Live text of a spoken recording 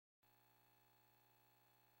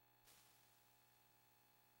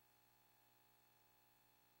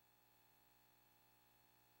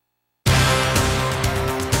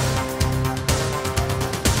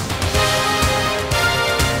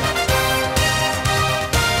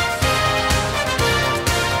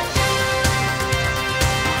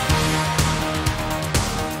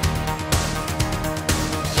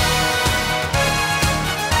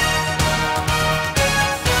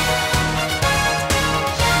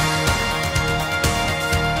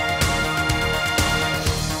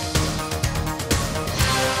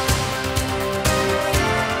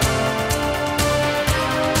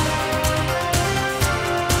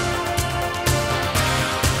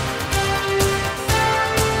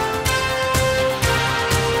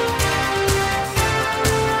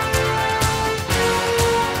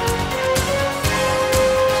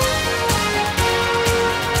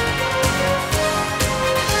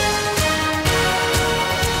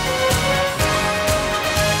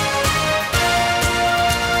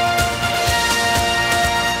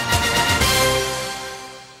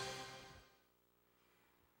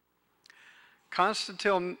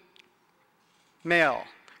Konstantin Meyl.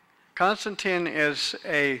 Konstantin is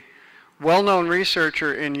a well-known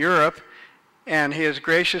researcher in Europe, and he has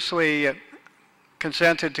graciously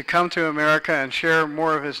consented to come to America and share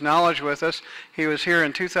more of his knowledge with us. He was here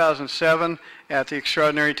in 2007 at the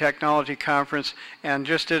Extraordinary Technology Conference and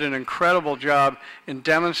just did an incredible job in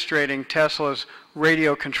demonstrating Tesla's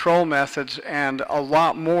radio control methods and a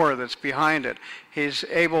lot more that's behind it. He's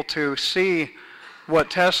able to see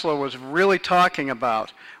what Tesla was really talking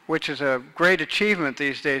about, which is a great achievement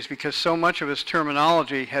these days because so much of his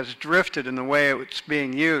terminology has drifted in the way it's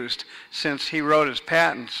being used since he wrote his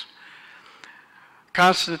patents.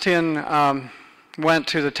 Konstantin went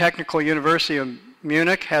to the Technical University of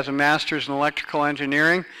Munich, has a master's in electrical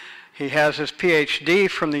engineering. He has his PhD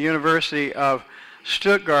from the University of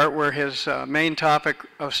Stuttgart, where his main topic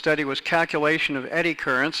of study was calculation of eddy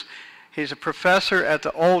currents. He's a professor at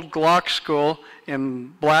the Old Glock School in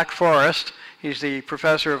Black Forest. He's the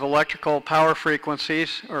professor of electrical power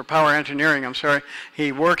frequencies, or power engineering, I'm sorry.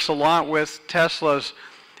 He works a lot with Tesla's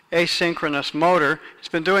asynchronous motor. He's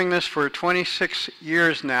been doing this for 26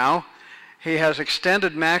 years now. He has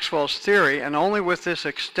extended Maxwell's theory, and only with this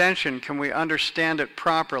extension can we understand it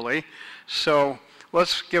properly. So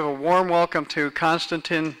let's give a warm welcome to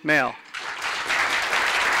Konstantin Meyl.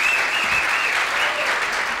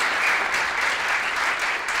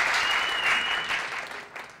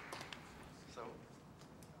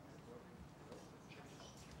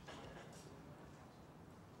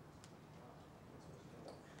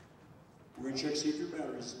 We're going to check, see if your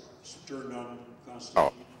battery's turned on,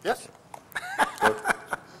 Konstantin. Oh, yes.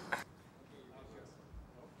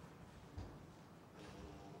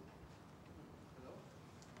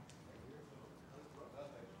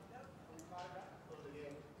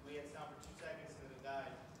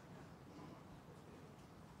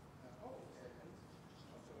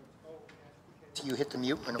 You hit the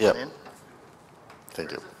mute when it went in?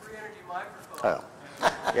 Thank you. Oh.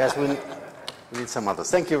 Yes, we need some others.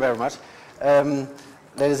 Thank you very much.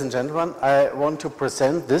 Ladies and gentlemen, I want to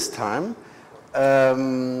present this time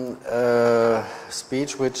a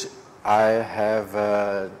speech which I have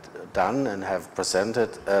done and have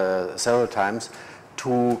presented several times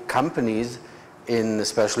to companies,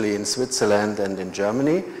 especially in Switzerland and in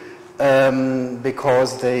Germany,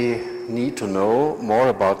 because they need to know more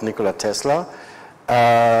about Nikola Tesla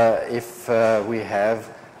if we have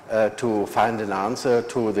to find an answer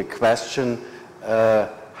to the question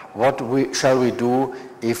what shall we do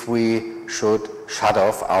if we should shut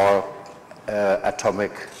off our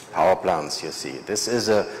atomic power plants, you see. This is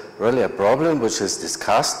really a problem which is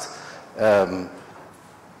discussed.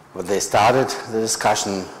 They started the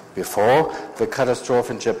discussion before the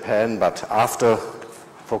catastrophe in Japan, but after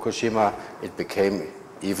Fukushima it became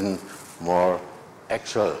even more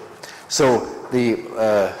actual. So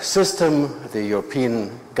the system the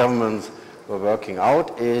European governments were working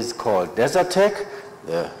out is called Desertec.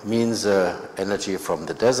 Means energy from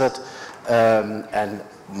the desert, and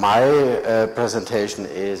my presentation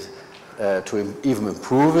is to even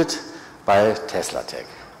improve it by TeslaTech.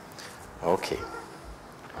 Okay.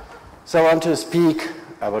 So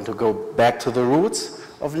I want to go back to the roots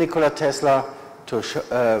of Nikola Tesla to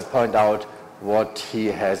point out what he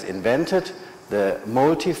has invented, the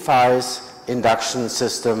multi-phase induction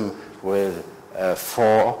system with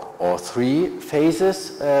 4 or 3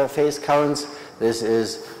 phases, phase currents. This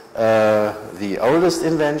is the oldest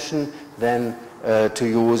invention. Then to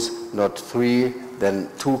use not 3, then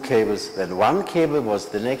 2 cables, then 1 cable was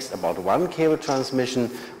the next, about 1 cable transmission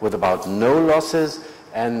with about no losses,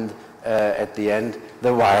 and at the end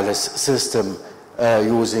the wireless system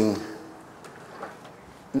using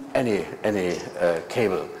any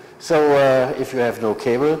cable. So if you have no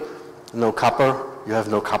cable, no copper, you have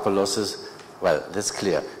no copper losses. Well, that's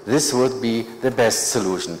clear. This would be the best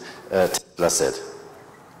solution, Tesla said.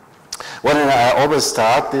 Well, and I always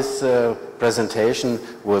start this presentation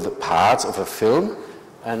with parts of a film,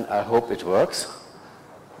 and I hope it works.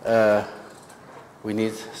 We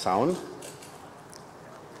need sound.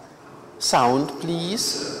 Sound,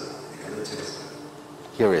 please.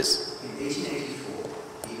 Here is. In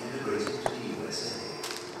 1884, he emigrated to the USA.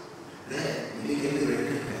 There, he became the great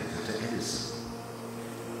competitor to Edison.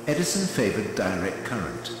 Edison favored direct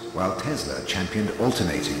current, while Tesla championed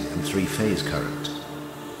alternating and 3-phase current.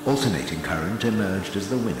 Alternating current emerged as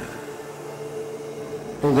the winner.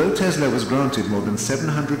 Although Tesla was granted more than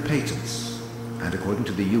 700 patents, and according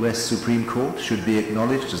to the US Supreme Court should be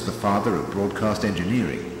acknowledged as the father of broadcast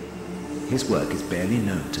engineering, his work is barely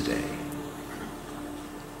known today.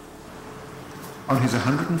 On his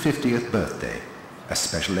 150th birthday, a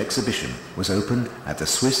special exhibition was opened at the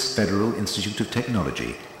Swiss Federal Institute of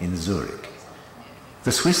Technology in Zurich.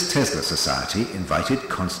 The Swiss Tesla Society invited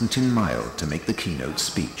Konstantin Meyl to make the keynote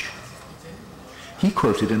speech. He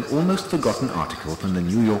quoted an almost forgotten article from the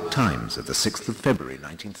New York Times of the 6th of February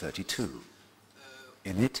 1932.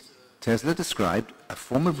 In it, Tesla described a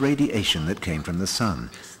form of radiation that came from the sun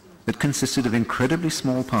that consisted of incredibly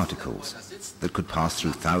small particles that could pass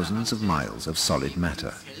through thousands of miles of solid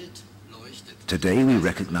matter. Today we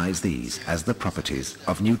recognize these as the properties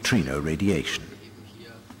of neutrino radiation.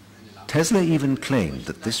 Tesla even claimed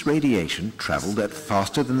that this radiation traveled at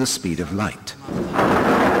faster than the speed of light.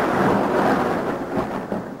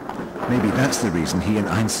 Maybe that's the reason he and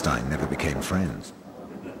Einstein never became friends.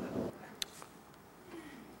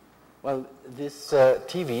 Well, this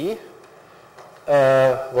TV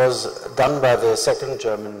was done by the second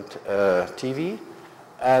German TV,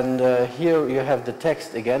 and here you have the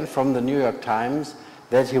text again from the New York Times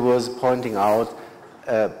that he was pointing out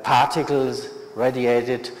particles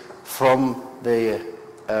radiated from the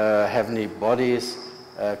heavenly bodies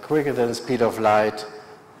quicker than the speed of light,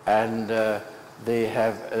 and they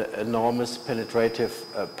have enormous penetrative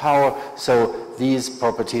power. So these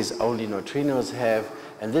properties only neutrinos have.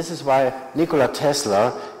 And this is why Nikola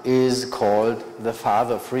Tesla is called the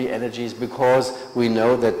father of free energies, because we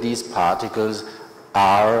know that these particles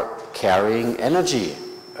are carrying energy.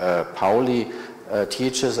 Pauli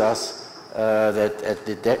teaches us that at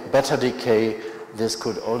the beta decay, this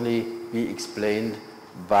could only be explained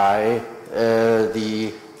by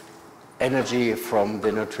the energy from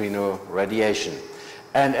the neutrino radiation.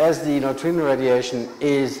 And as the neutrino radiation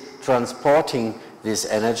is transporting this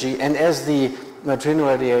energy, and as the neutrino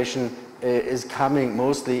radiation is coming,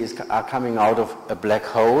 are coming out of a black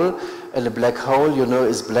hole, and a black hole, you know,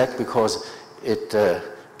 is black because it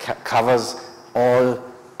covers all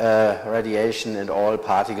radiation and all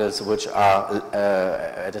particles which are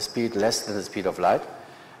at a speed less than the speed of light.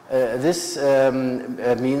 This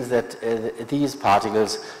means that these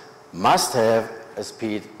particles must have a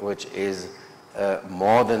speed which is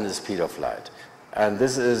more than the speed of light. And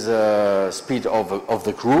this is speed of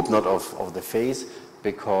the group, not of the phase,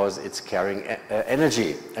 because it's carrying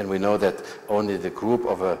energy. And we know that only the group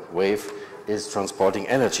of a wave is transporting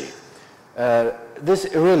energy. This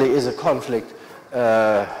really is a conflict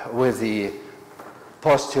with the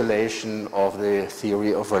postulation of the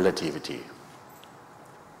theory of relativity.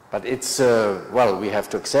 But it's, well, we have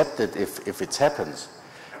to accept it if it happens.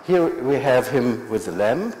 Here we have him with the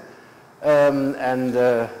lamp, and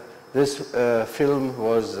this film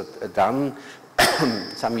was done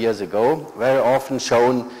some years ago, very often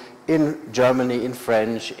shown in Germany, in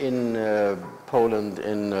French, in Poland,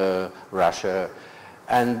 in Russia.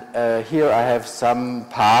 And here I have some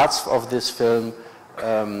parts of this film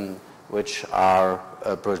which are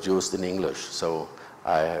produced in English. So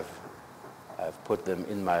I've put them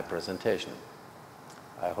in my presentation.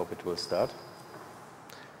 I hope it will start.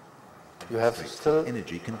 You have still...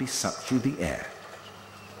 Energy can be sucked through the air.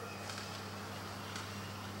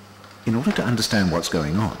 In order to understand what's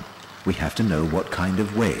going on, we have to know what kind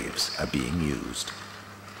of waves are being used.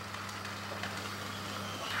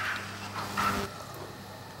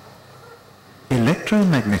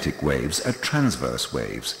 Electromagnetic waves are transverse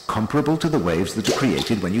waves, comparable to the waves that are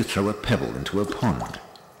created when you throw a pebble into a pond.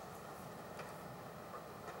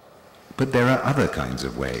 But there are other kinds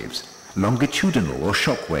of waves, longitudinal or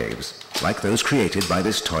shock waves, like those created by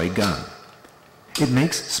this toy gun. It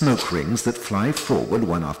makes smoke rings that fly forward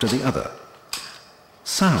one after the other.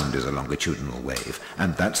 Sound is a longitudinal wave,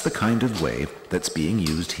 and that's the kind of wave that's being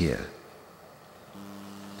used here.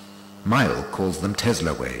 Meyl calls them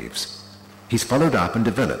Tesla waves. He's followed up and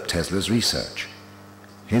developed Tesla's research.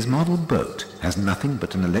 His model boat has nothing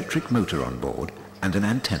but an electric motor on board and an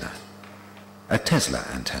antenna, a Tesla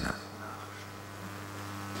antenna.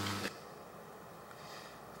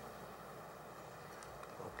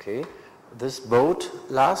 Okay. This boat,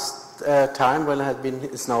 last time when I had been,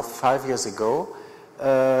 it's now 5 years ago,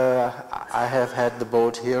 I have had the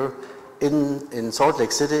boat here in Salt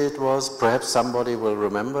Lake City. It was, perhaps somebody will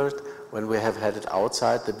remember it, when we have had it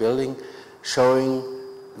outside the building, showing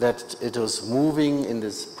that it was moving in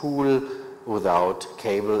this pool without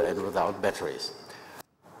cable and without batteries.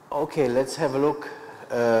 Okay, let's have a look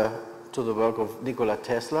to the work of Nikola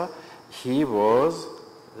Tesla. He was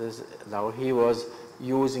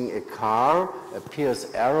using a car, a Pierce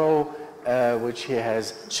Arrow, which he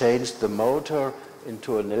has changed the motor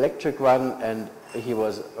into an electric one, and he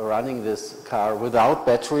was running this car without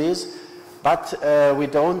batteries. But we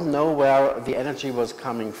don't know where the energy was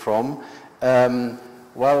coming from. I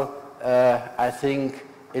think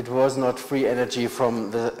it was not free energy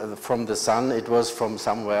from the sun, it was from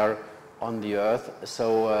somewhere on the earth.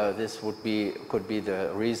 So this could be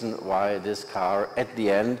the reason why this car, at the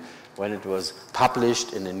end, when it was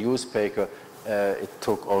published in a newspaper, it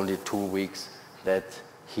took only 2 weeks that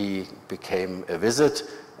he became a visit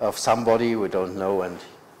of somebody we don't know, and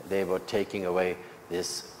they were taking away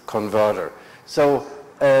this converter. So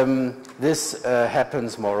this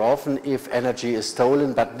happens more often if energy is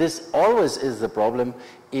stolen, but this always is the problem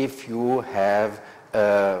if you have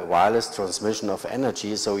wireless transmission of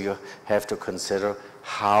energy. So you have to consider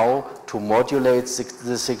how to modulate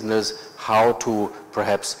the signals, how to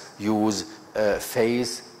perhaps use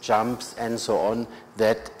phase jumps and so on,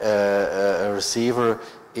 that a receiver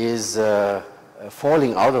is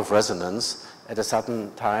falling out of resonance at a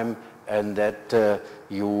certain time, and that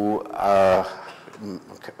you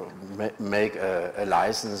make a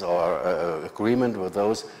license or agreement with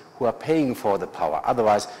those who are paying for the power.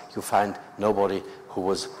 Otherwise, you find nobody who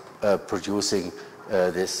was producing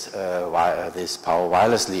this power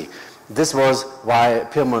wirelessly. This was why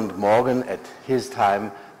Piermont Morgan at his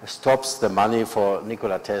time stops the money for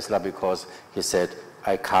Nikola Tesla, because he said,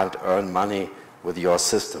 I can't earn money with your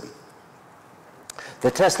system. The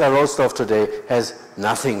Tesla Roadster of today has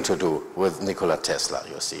nothing to do with Nikola Tesla,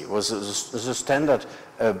 you see. It was a standard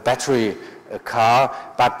battery car,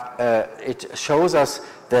 but it shows us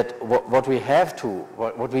that what we have to,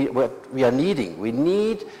 what we are needing. We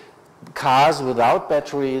need cars without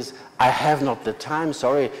batteries. I have not the time,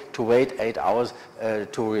 sorry, to wait 8 hours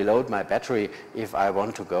to reload my battery if I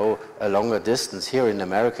want to go a longer distance. Here in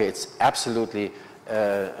America, it's absolutely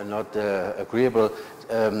not agreeable,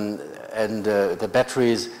 and the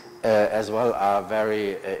batteries as well are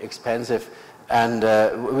very expensive, and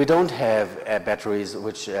we don't have batteries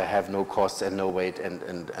which have no costs and no weight and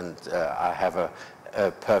have a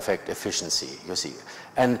perfect efficiency, you see.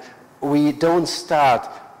 And we don't start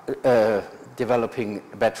developing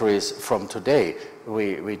batteries from today.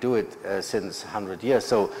 We do it since 100 years.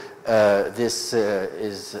 So this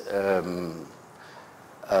is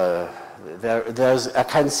I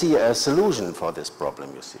can see a solution for this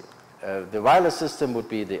problem, you see. The wireless system would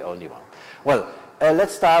be the only one. Well,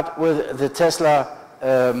 let's start with the Tesla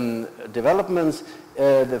developments.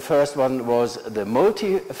 The first one was the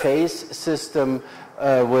multi-phase system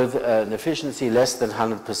with an efficiency less than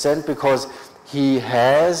 100%, because he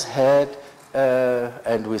has had,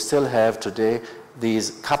 and we still have today,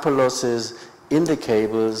 these copper losses in the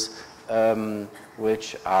cables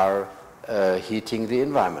which are heating the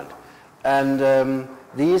environment. And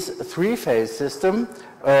these three-phase system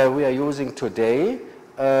we are using today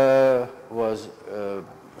was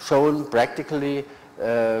shown practically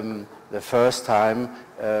the first time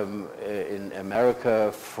in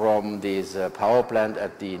America from this power plant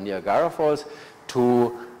at the Niagara Falls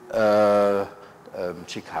to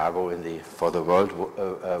Chicago for the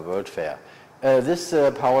World Fair. This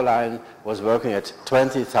power line was working at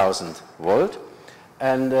 20,000 volt,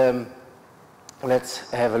 and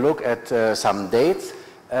let's have a look at some dates.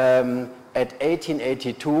 At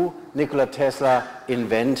 1882, Nikola Tesla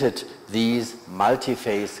invented these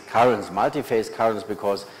multi-phase currents,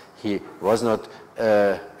 because he was not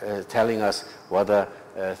telling us whether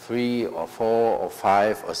 3 or 4 or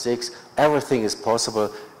 5 or 6. Everything is possible.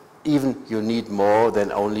 Even you need more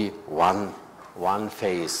than only one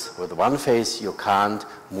phase. With one phase, you can't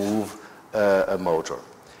move a motor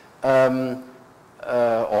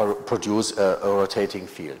or produce a rotating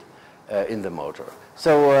field in the motor.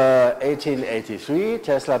 So 1883,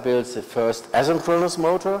 Tesla builds the first asynchronous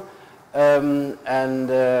motor,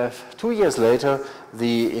 and 2 years later,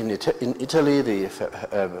 in Italy, the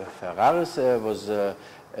Ferraris was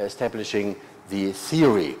establishing the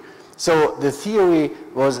theory. So the theory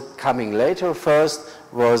was coming later. First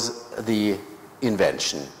was the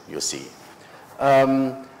invention, you see.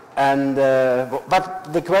 But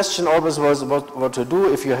the question always was what to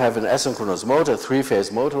do if you have an asynchronous motor,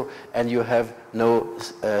 three-phase motor, and you have no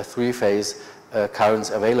three-phase currents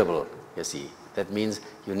available, you see. That means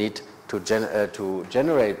you need to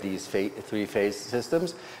generate these three-phase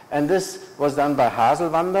systems. And this was done by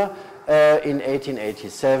Haselwander in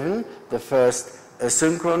 1887, the first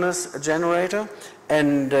synchronous generator.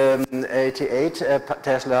 And in 88,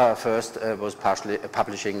 Tesla first was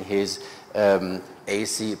publishing his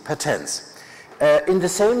AC patents. In the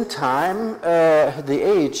same time, the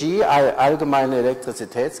AEG, Allgemeine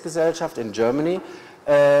Elektrizitätsgesellschaft in Germany,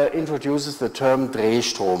 introduces the term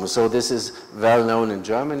Drehstrom. So this is well known in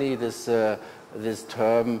Germany. This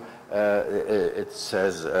term, it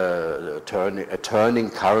says a turning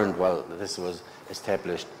current. Well, this was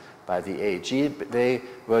established the AEG. They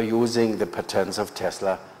were using the patents of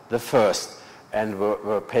Tesla the first and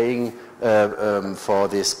were paying for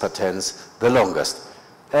these patents the longest,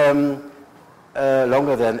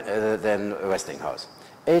 longer than Westinghouse.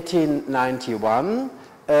 1891,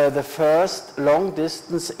 the first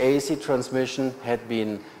long-distance AC transmission had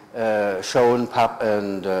been shown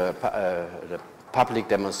in the public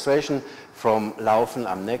demonstration from Laufen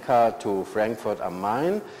am Neckar to Frankfurt am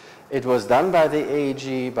Main. It was done by the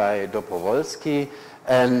AEG, by Dobrowolski,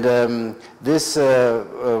 and this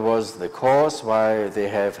was the cause why they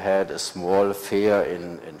have had a small fair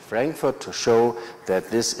in Frankfurt to show that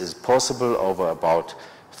this is possible over about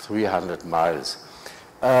 300 miles.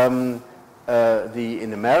 In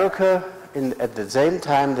America, at the same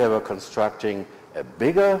time, they were constructing a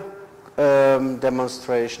bigger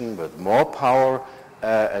demonstration with more power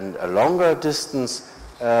and a longer distance,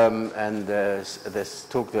 and this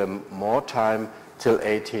took them more time till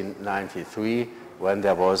 1893, when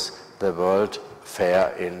there was the World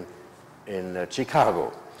Fair in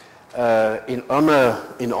Chicago. In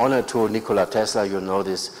honor to Nikola Tesla, you know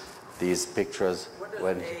these pictures. What does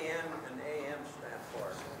AM and AM stand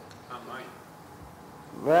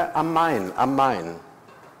for? Am Main.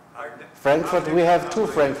 Frankfurt, we have two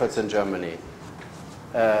Frankfurts in Germany.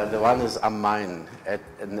 The one is Am Main, at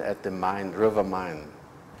the Main, River Main.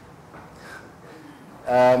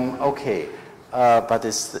 Okay, but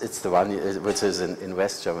it's the one which is in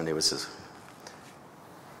West Germany, which is,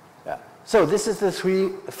 yeah. So this is the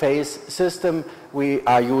three-phase system we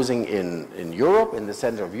are using in Europe, in the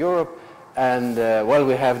center of Europe, and well,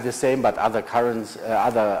 we have the same but other currents,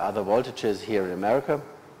 other voltages here in America.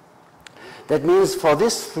 That means for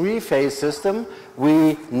this three-phase system,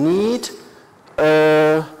 we need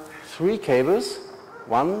 3 cables,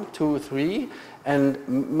 1, 2, 3, and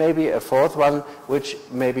maybe a fourth one which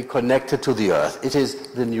may be connected to the Earth. It is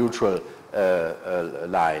the neutral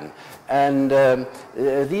line. And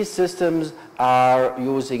these systems are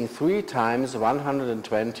using 3 times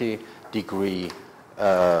 120 degree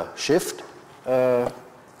shift,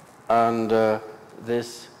 and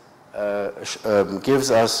this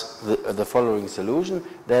gives us the following solution,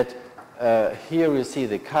 that here you see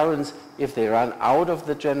the currents. If they run out of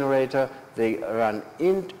the generator, they run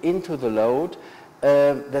into the load.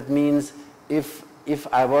 That means if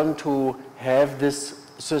I want to have this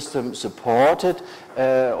system supported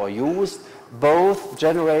or used, both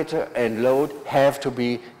generator and load have to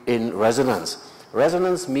be in resonance.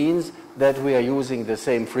 Resonance means that we are using the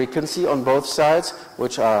same frequency on both sides,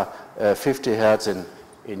 which are 50 hertz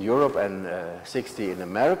in Europe and 60 in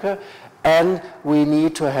America, and we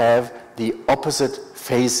need to have the opposite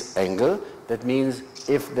phase angle. That means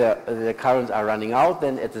if the currents are running out,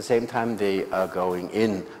 then at the same time they are going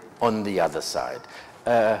in on the other side.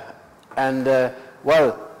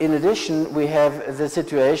 Well, in addition, we have the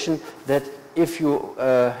situation that if you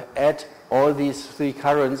add all these 3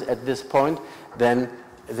 currents at this point, then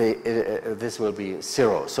this will be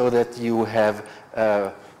 0, so that you have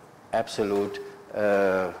absolute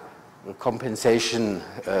compensating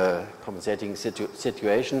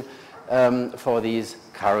situation for these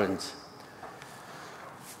currents.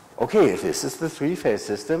 Okay, this is the 3-phase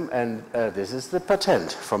system, and this is the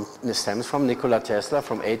patent stems from Nikola Tesla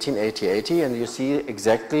from 1880, and you see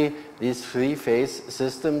exactly these 3-phase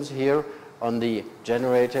systems here on the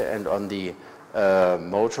generator and on the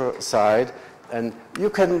motor side, and you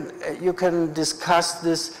can discuss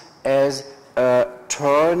this as a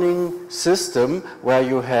turning system where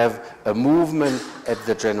you have a movement at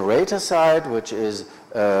the generator side, which is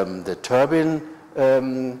the turbine,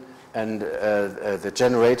 and the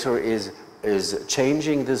generator is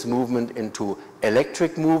changing this movement into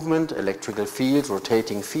electric movement, electrical fields,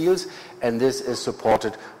 rotating fields, and this is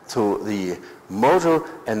supported to the motor,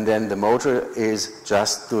 and then the motor is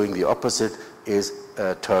just doing the opposite, is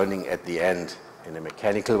turning at the end in a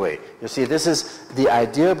mechanical way. You see, this is the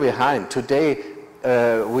idea behind. Today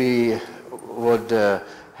we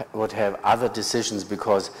would have other decisions,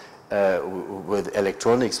 because with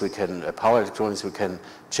electronics, power electronics, we can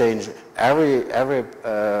change every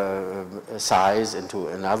size into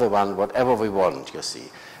another one, whatever we want, you see.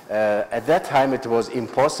 At that time it was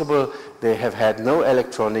impossible. They have had no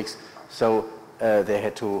electronics, so they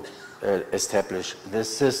had to establish this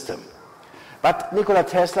system. But Nikola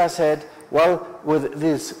Tesla said, well, with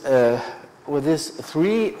this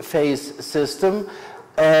 3-phase system,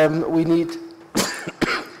 we need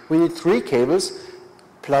 3 cables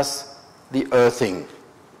plus the earthing.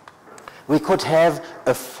 We could have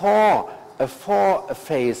a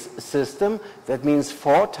 4-phase system. That means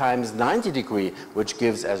 4 times 90 degree, which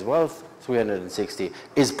gives as well 360,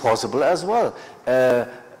 is possible as well.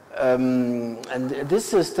 and this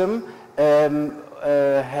system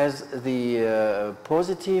has the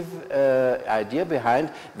positive idea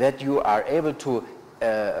behind that you are able to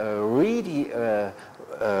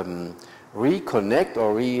reconnect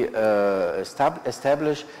or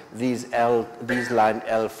establish these line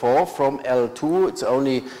L4 from L2. It's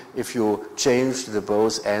only if you change the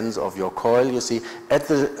both ends of your coil, you see, at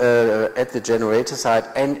the generator side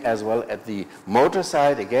and as well at the motor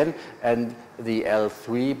side again, and the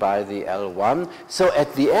L3 by the L1. So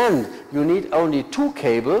at the end, you need only two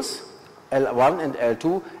cables, L1 and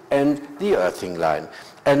L2, and the earthing line.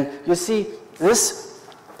 And you see, this,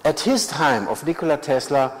 at his time of Nikola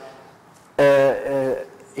Tesla,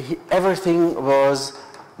 everything was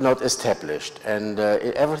not established, and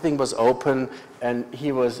everything was open, and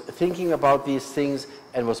he was thinking about these things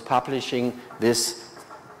and was publishing this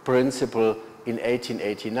principle in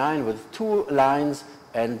 1889 with two lines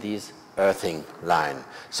and these earthing line.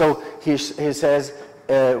 So he says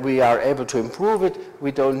we are able to improve it.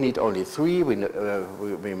 We don't need only three. We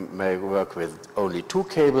may work with only two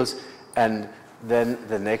cables, and then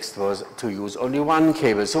the next was to use only one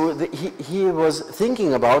cable. So he was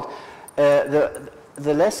thinking about the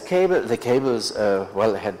less cable. The cables,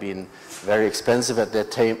 well, had been very expensive at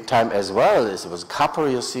that time as well. It was copper,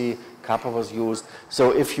 you see. Copper was used.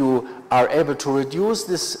 So if you are able to reduce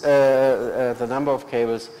this, the number of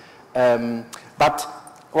cables, but,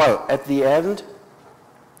 well, at the end,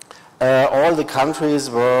 all the countries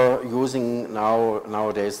were using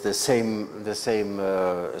nowadays the same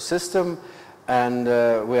system, and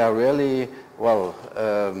we are really, well,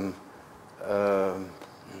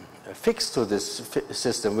 fixed to this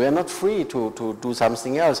system. We are not free to do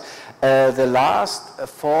something else. The last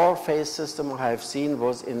four-phase system I have seen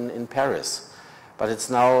was in Paris, but it's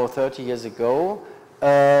now 30 years ago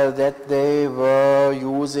that they were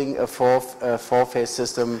using a four-phase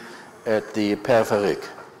system at the Periferique.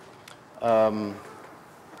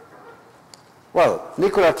 Well,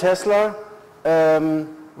 Nikola Tesla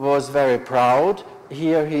was very proud.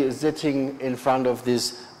 Here he is sitting in front of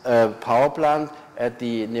this power plant at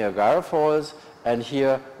the Niagara Falls, and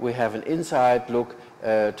here we have an inside look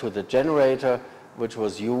to the generator which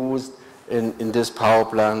was used in this power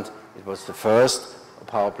plant. It was the first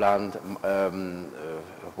power plant,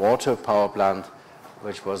 water power plant,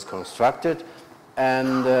 which was constructed,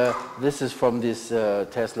 and this is from this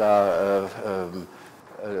Tesla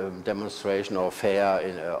demonstration or fair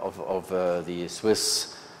of the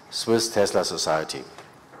Swiss Tesla Society.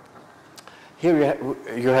 Here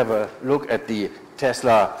you have a look at the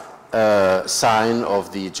Tesla sign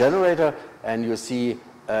of the generator, and you see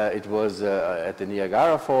it was at the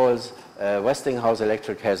Niagara Falls. Westinghouse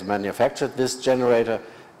Electric has manufactured this generator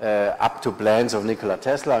up to plans of Nikola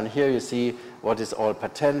Tesla, and here you see what is all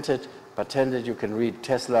patented. You can read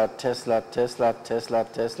Tesla, Tesla, Tesla, Tesla,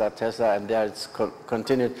 Tesla, Tesla, and there it's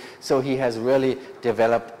continued. So he has really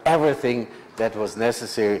developed everything that was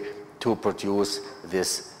necessary to produce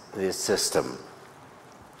this system.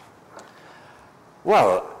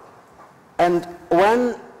 Well, and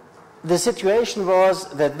when the situation was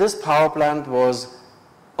that this power plant was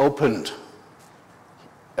opened,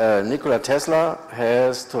 Nikola Tesla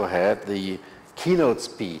has to have the keynote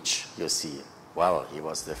speech, you see. Well, he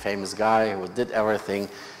was the famous guy who did everything.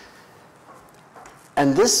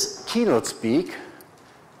 And this keynote speak,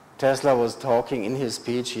 Tesla was talking, in his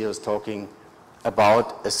speech, he was talking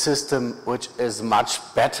about a system which is much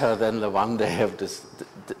better than the one they have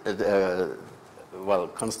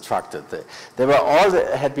constructed. They were all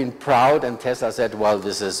had been proud, and Tesla said, well,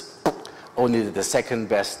 this is only the second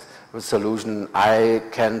best solution. I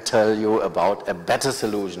can tell you about a better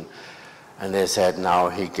solution. And they said, now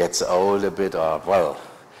he gets old a bit, or well.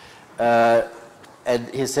 And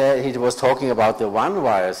he said he was talking about the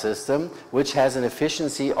one-wire system, which has an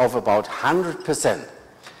efficiency of about 100%.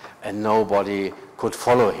 And nobody could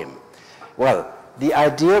follow him. Well, the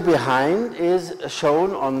idea behind is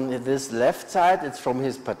shown on this left side. It's from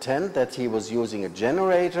his patent that he was using a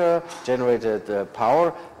generated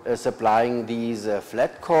power, supplying these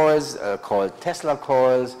flat coils called Tesla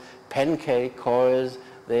coils, pancake coils.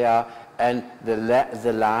 They are, and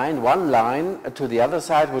the line, one line to the other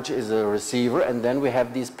side, which is a receiver, and then we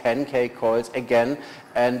have these pancake coils again,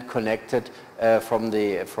 and connected from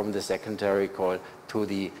the secondary coil to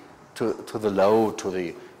the load, to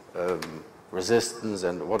the resistance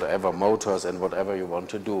and whatever, motors and whatever you want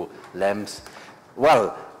to do, lamps.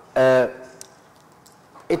 Well, I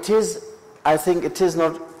think it is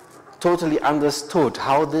not totally understood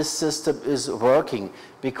how this system is working,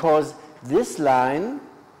 because this line,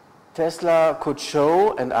 Tesla could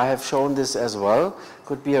show, and I have shown this as well,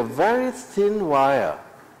 could be a very thin wire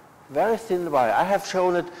very thin wire. I have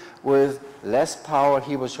shown it with less power.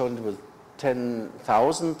 He was shown it with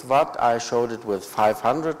 10,000 watt. I showed it with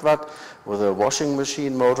 500 watt with a washing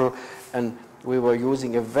machine motor, and we were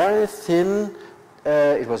using a very thin,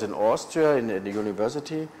 it was in Austria, in the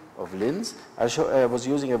University of Linz. I was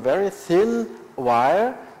using a very thin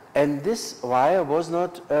wire, and this wire was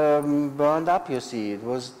not burned up, you see. It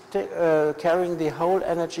was carrying the whole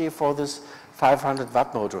energy for this 500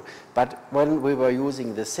 watt motor. But when we were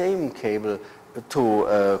using the same cable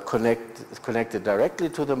to connect it directly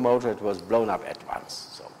to the motor, it was blown up at once.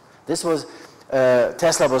 So this was,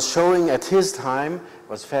 Tesla was showing at his time,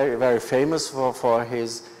 was very, very famous for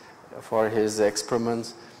his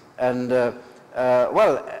experiments. And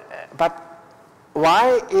but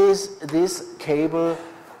why is this cable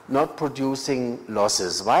not producing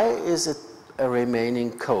losses? Why is it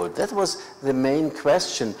remaining cold? That was the main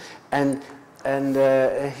question. And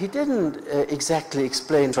he didn't exactly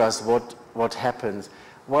explain to us what happens.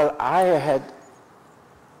 Well, I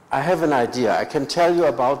have an idea. I can tell you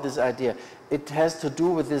about this idea. It has to do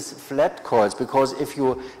with these flat coils, because if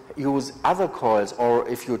you use other coils, or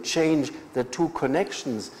if you change the two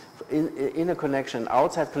connections, inner connection,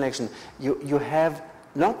 outside connection, you have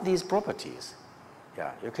not these properties.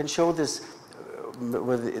 Yeah, you can show this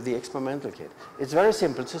with the experimental kit. It's very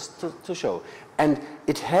simple to show, and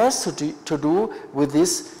it has to do with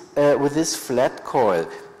this flat coil.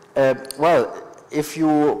 Well, if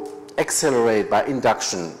you accelerate by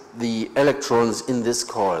induction the electrons in this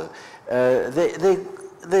coil,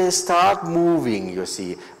 they start moving, you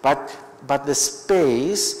see, but the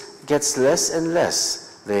space gets less and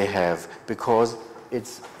less they have, because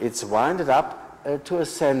it's winded up to a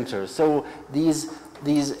center. So these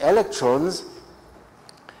electrons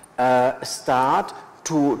start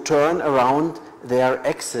to turn around their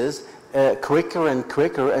axis quicker and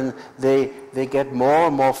quicker, and they get more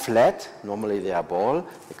and more flat. Normally they are ball,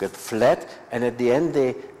 they get flat, and at the end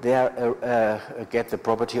they get the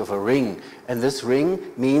property of a ring. And this ring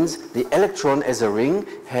means the electron as a ring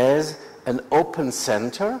has an open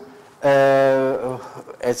center.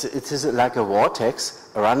 It is like a vortex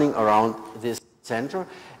running around this center,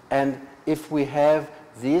 and if we have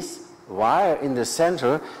this wire in the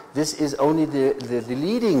center, this is only the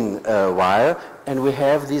leading wire, and we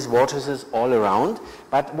have these vortices all around.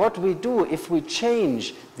 But what we do, if we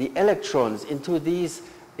change the electrons into these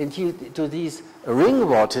ring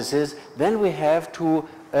vortices, then we have to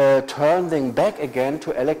turn them back again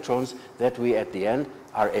to electrons that we at the end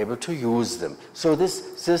are able to use them. So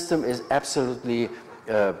this system is absolutely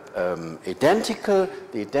identical.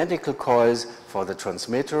 The identical coils for the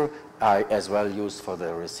transmitter are as well used for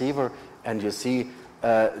the receiver, and you see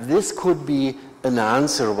this could be an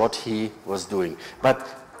answer what he was doing. But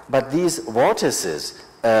these vortices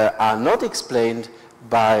are not explained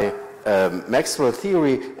by Maxwell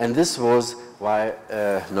theory, and this was why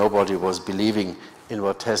nobody was believing in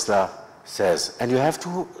what Tesla says. And you have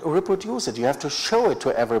to reproduce it, you have to show it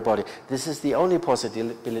to everybody. This is the only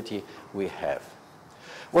possibility we have.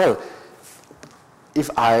 Well, if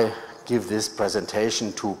I give this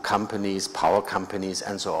presentation to companies, power companies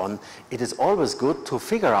and so on, it is always good to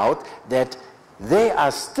figure out that they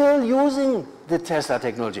are still using the Tesla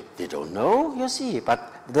technology. They don't know, you see,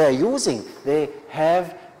 but they're using. They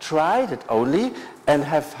have tried it only and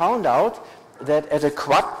have found out that at a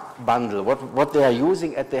quad bundle, what they are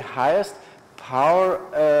using at the highest power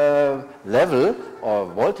level or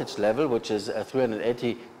voltage level, which is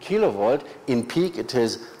 380 kilovolt, in peak it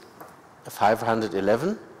is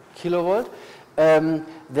 511 kilovolt,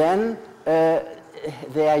 then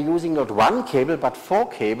they are using not one cable but 4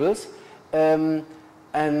 cables, and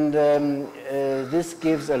this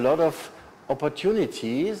gives a lot of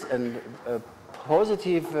opportunities and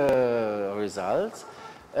positive results,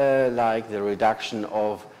 like the reduction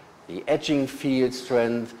of the edging field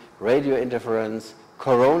strength, radio interference,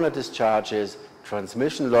 corona discharges,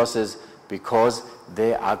 transmission losses, because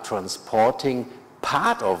they are transporting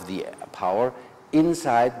part of the power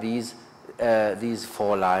inside these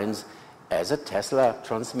 4 lines as a Tesla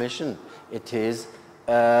transmission. It is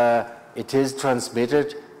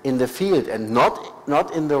transmitted in the field and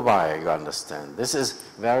not in the wire, you understand. This is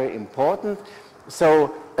very important.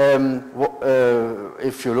 So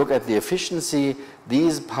if you look at the efficiency,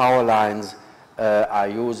 these power lines are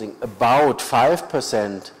using about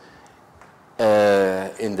 5%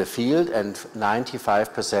 in the field and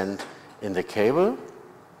 95% in the cable.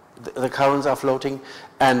 The currents are floating,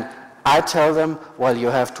 and I tell them, well, you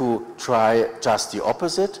have to try just the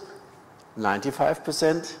opposite,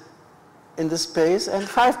 95% in the space and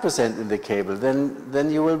 5% in the cable,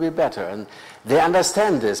 then you will be better. And they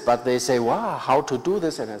understand this, but they say, wow, how to do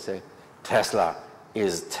this? And I say, Tesla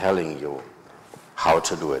is telling you how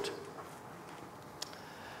to do it.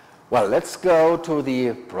 Well, let's go to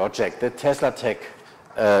the project, the TeslaTech,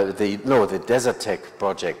 the Desertec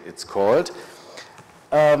project it's called.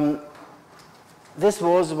 This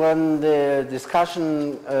was when the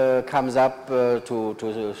discussion comes up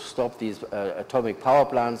to stop these atomic power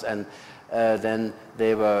plants, and then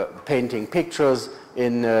they were painting pictures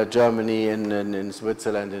in Germany, in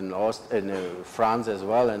Switzerland, in France as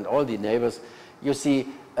well, and all the neighbors. You see,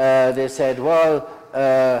 they said, well,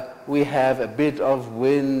 we have a bit of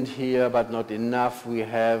wind here, but not enough. We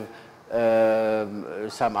have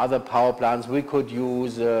some other power plants. We could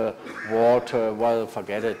use water. Well,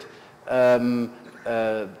 forget it.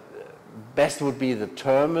 Best would be the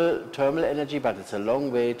thermal energy, but it's a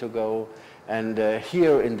long way to go. And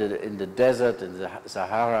here in the desert, in the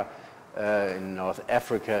Sahara, in North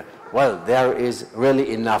Africa, well, there is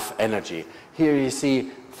really enough energy. Here you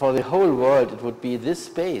see, for the whole world, it would be this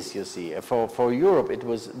space, you see. For Europe, it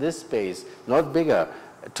was this space, not bigger,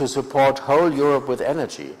 to support whole Europe with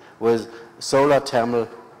energy, with solar thermal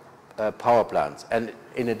power plants. And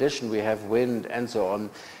in addition, we have wind and so on.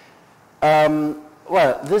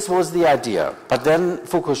 Well, this was the idea. But then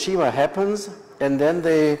Fukushima happens, and then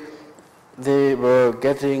they were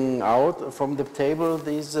getting out from the table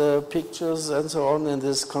these pictures and so on, and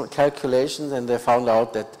these calculations, and they found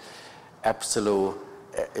out that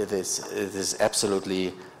it is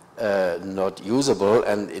absolutely not usable,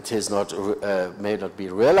 and it is not may not be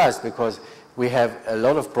realized, because we have a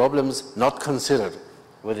lot of problems not considered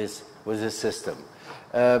with this system.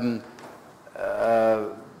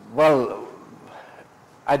 Well,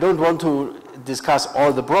 I don't want to discuss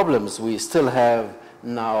all the problems we still have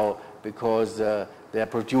now, because they are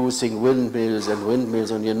producing windmills,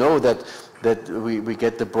 and you know that we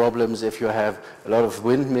get the problems if you have a lot of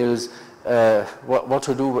windmills. What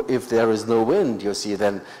to do if there is no wind, you see?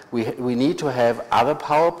 Then we need to have other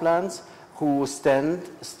power plants who stand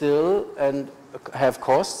still and have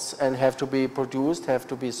costs and have to be produced, have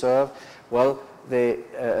to be served. Well, the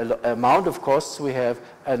amount of costs we have,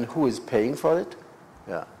 and who is paying for it?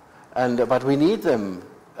 Yeah, but we need them.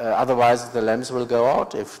 Otherwise, the lamps will go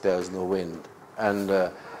out if there is no wind, and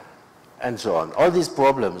so on. All these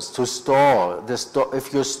problems to store.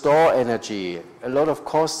 If you store energy, a lot of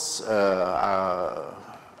costs are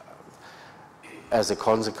as a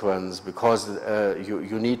consequence, because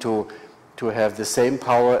you need to have the same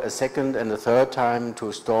power a second and a third time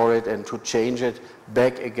to store it and to change it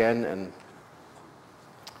back again. And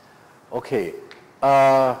okay.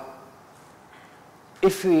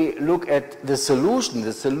 If we look at the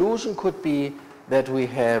solution could be that we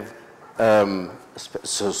have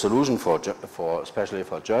solution especially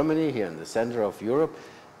for Germany, here in the center of Europe,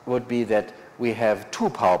 would be that we have two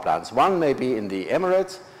power plants. One maybe in the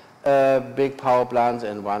Emirates, big power plants,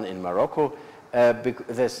 and one in Morocco.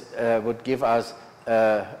 This would give us,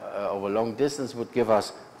 over long distance, would give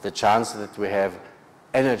us the chance that we have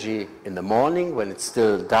energy in the morning when it's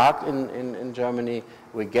still dark in Germany.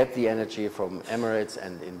 We get the energy from Emirates,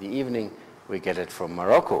 and in the evening we get it from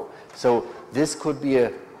Morocco. So this could be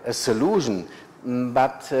a solution,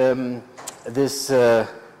 but this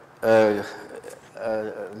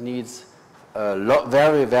needs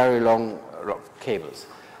very, very long cables.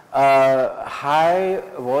 High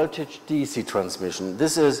voltage DC transmission.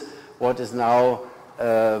 This is what is now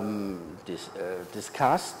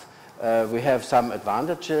discussed. We have some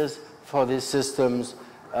advantages for these systems.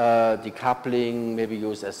 Decoupling, maybe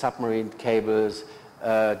use as submarine cables,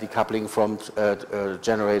 decoupling from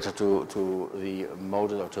generator to the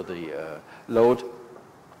motor or to the load.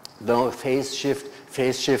 No phase shift.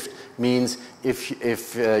 Phase shift means if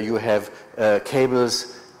you have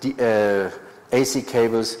cables, AC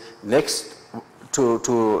cables next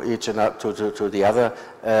to each and to the other,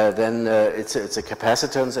 then it's a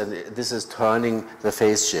capacitance, and this is turning the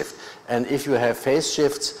phase shift. And if you have phase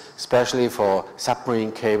shifts, especially for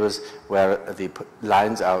submarine cables where the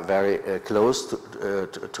lines are very close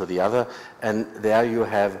to the other, and there you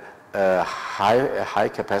have high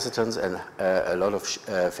capacitance and a lot of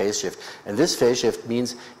phase shift. And this phase shift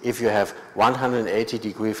means if you have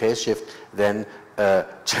 180-degree phase shift, then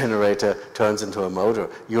generator turns into a motor.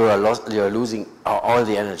 You're losing all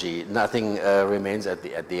the energy. Nothing remains at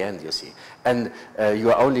the end, you see. And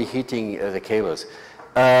you are only heating the cables.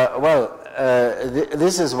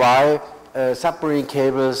 This is why submarine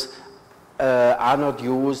cables are not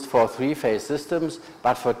used for three-phase systems,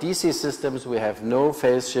 but for DC systems we have no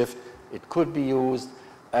phase shift. It could be used,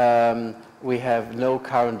 we have no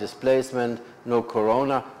current displacement, no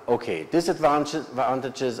corona. Okay,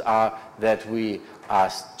 disadvantages are that we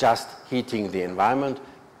are just heating the environment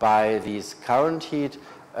by this current heat.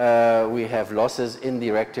 We have losses in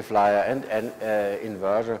the rectifier and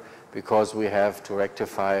inverter because we have to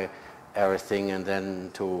rectify everything and then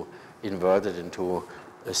to invert it into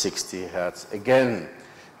 60 hertz again.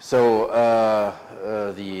 So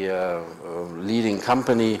the leading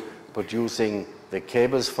company producing the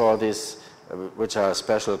cables for this, which are a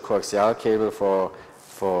special coaxial cable for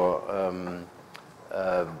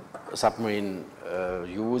submarine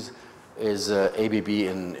use, is ABB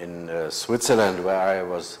in Switzerland, where I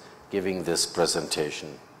was giving this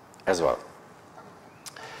presentation as well.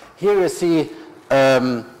 Here you see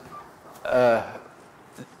the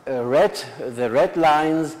red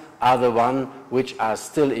lines are the ones which are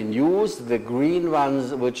still in use, the green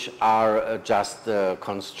ones which are just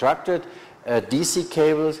constructed, DC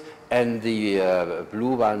cables, and the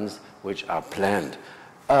blue ones which are planned.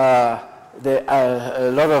 There are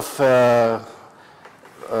a lot of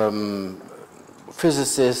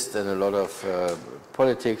physicists and a lot of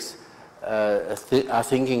politics are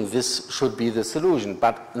thinking this should be the solution.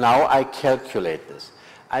 But now I calculate this.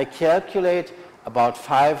 I calculate about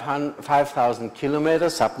 5,000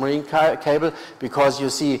 kilometers submarine cable, because you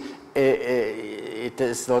see it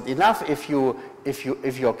is not enough if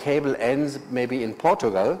your cable ends maybe in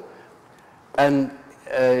Portugal and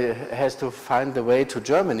has to find the way to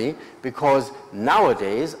Germany, because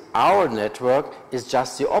nowadays our network is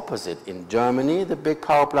just the opposite. In Germany the big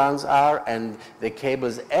power plants are, and the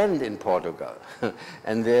cables end in Portugal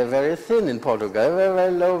and they're very thin in Portugal, very,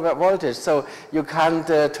 very low voltage, so you can't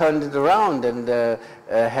turn it around and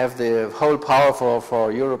have the whole power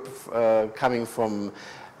for Europe coming from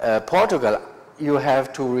Portugal. You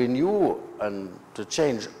have to renew and to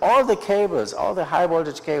change all the cables, all the high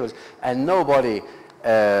voltage cables, and nobody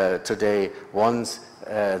today wants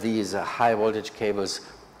these high voltage cables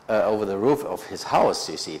over the roof of his house,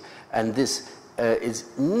 you see. And this is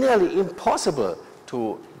nearly impossible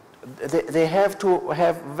to, they have to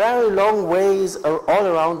have very long ways all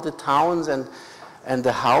around the towns and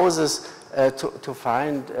the houses to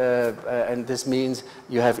find, and this means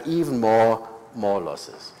you have even more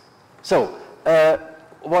losses. So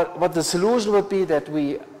what the solution would be, that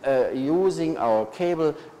we using our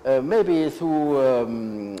cable maybe through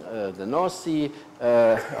the North Sea,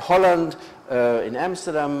 Holland, in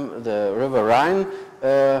Amsterdam, the River Rhine,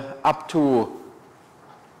 up to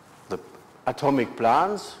the atomic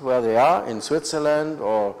plants where they are in Switzerland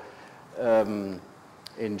or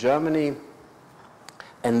in Germany,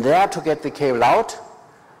 and there to get the cable out,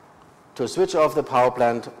 to switch off the power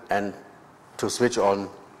plant and to switch on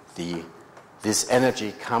this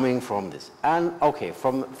energy coming from this, and okay,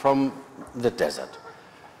 from the desert.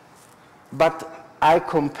 But I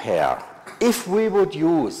compare, if we would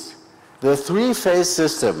use the three-phase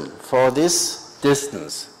system for this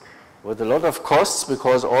distance, with a lot of costs,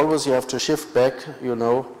 because always you have to shift back, you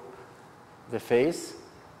know, the phase,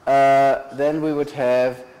 then we would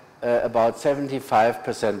have about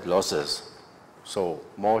 75% losses. So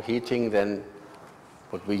more heating than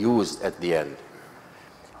what we used at the end.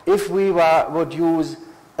 If we would use,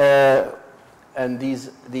 and these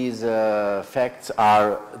facts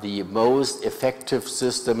are the most effective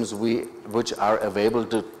systems which are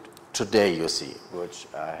available today, you see, which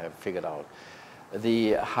I have figured out.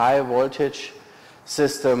 The high voltage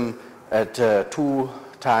system at 2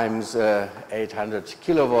 times 800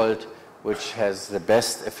 kilovolt, which has the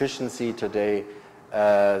best efficiency today,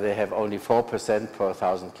 they have only 4% per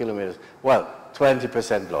 1,000 kilometers. Well,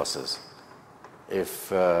 20% losses,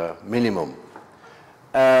 if minimum.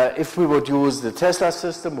 If we would use the Tesla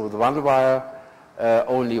system with one wire,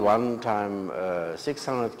 only 1 time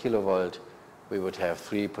 600 kilovolt, we would have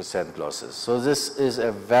 3% losses. So this is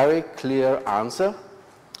a very clear answer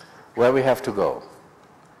where we have to go.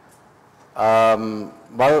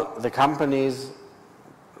 Well, the companies,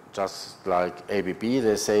 just like ABB,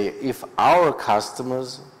 they say if our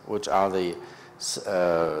customers, which are the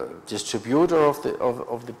distributor of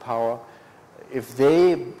the power, if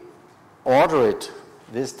they order it,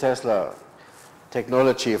 this Tesla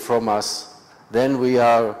technology from us, then we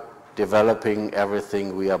are developing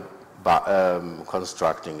everything, we are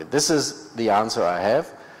constructing it. This is the answer I have,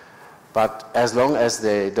 but as long as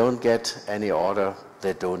they don't get any order,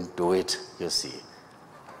 they don't do it, you see.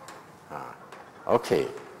 Okay.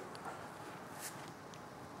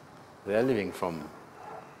 They are living from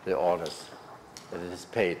the orders that it is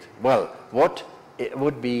paid. Well, what it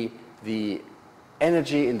would be the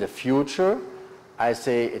energy in the future? I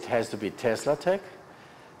say it has to be TeslaTech.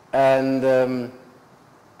 And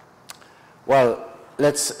Well,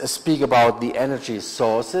 let's speak about the energy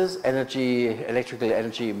sources. Electrical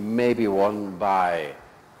energy may be won by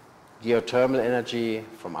geothermal energy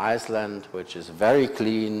from Iceland, which is very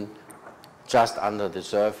clean, just under the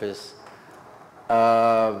surface.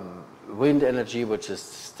 Wind energy, which is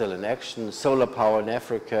still in action. Solar power in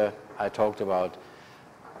Africa, I talked about.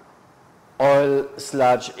 Oil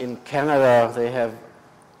sludge in Canada, they have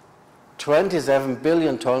 27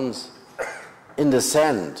 billion tons in the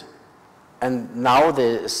sand. And now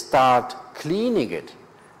they start cleaning it.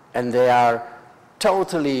 And they are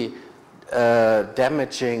totally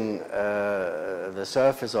damaging the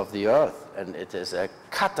surface of the earth. And it is a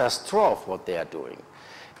catastrophe what they are doing.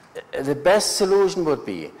 The best solution would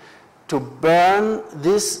be to burn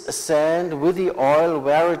this sand with the oil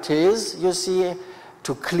where it is, you see,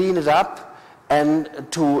 to clean it up and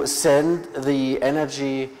to send the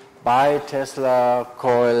energy by Tesla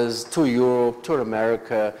coils to Europe, to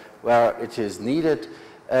America, where it is needed,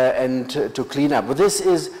 and to clean up. But this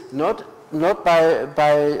is not by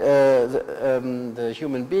the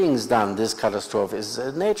human beings done. This catastrophe is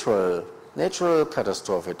a natural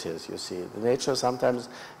catastrophe it is, you see. The nature sometimes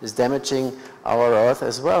is damaging our earth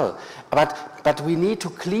as well. But we need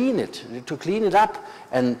to clean it up,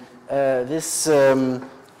 and this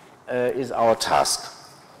is our task.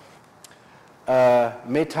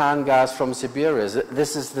 Methane gas from Siberia,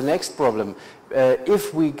 this is the next problem.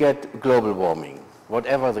 If we get global warming,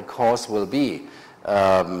 whatever the cause will be,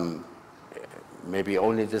 maybe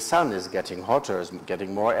only the sun is getting hotter, is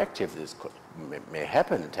getting more active. This may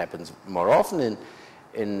happen. It happens more often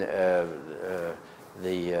in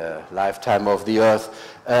the lifetime of the Earth,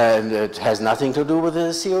 and it has nothing to do with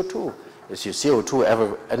the CO2. CO2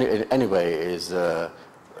 anyway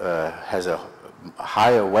has a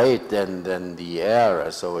higher weight than the air,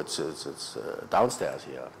 so it's downstairs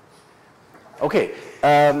here. Okay,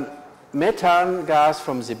 methane gas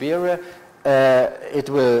from Siberia. It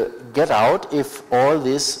will get out if all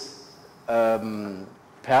this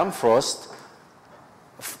permafrost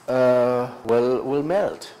will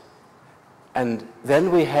melt. And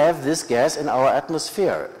then we have this gas in our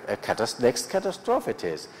atmosphere. Next catastrophe it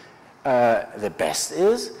is. The best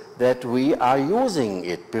is that we are using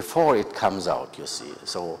it before it comes out, you see.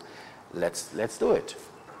 So let's do it.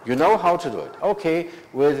 You know how to do it. Okay,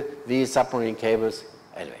 with these submarine cables.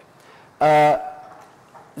 Anyway.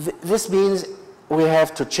 This means we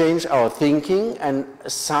have to change our thinking, and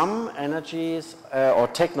some energies or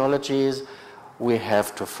technologies we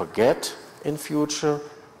have to forget in future.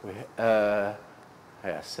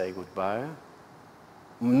 Say goodbye.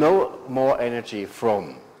 No more energy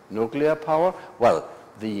from nuclear power. Well,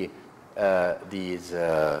 these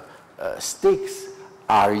sticks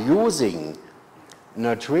are using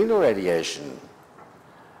neutrino radiation.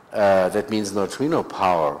 That means neutrino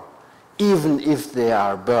power. Even if they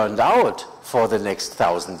are burned out for the next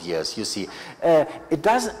 1,000 years, you see.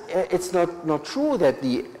 It's not true that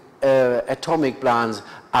the atomic plants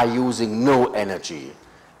are using no energy.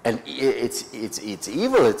 And it's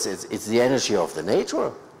evil, it's the energy of the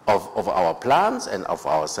nature, of our plants and of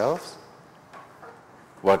ourselves,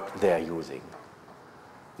 what they are using.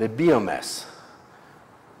 The biomass,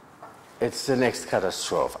 it's the next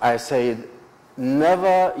catastrophe. I say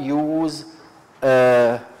never use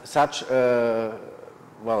such a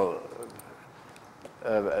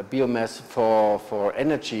biomass for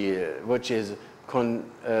energy, which is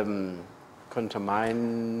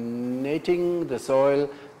contaminating the soil.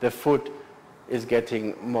 The food is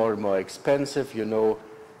getting more and more expensive, you know,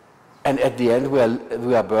 and at the end we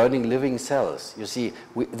are burning living cells. You see,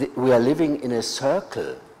 we are living in a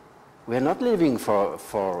circle. We are not living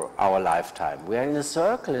for our lifetime. We are in a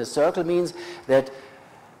circle. A circle means that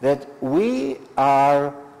we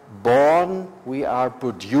are born, we are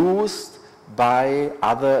produced by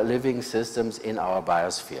other living systems in our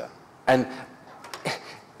biosphere. And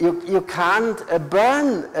you can't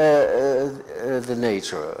burn the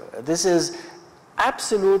nature. This is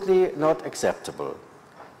absolutely not acceptable.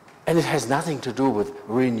 And it has nothing to do with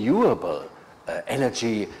renewable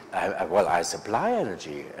energy. I supply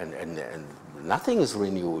energy, and nothing is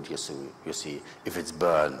renewed, you see, if it's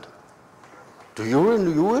burned. Do you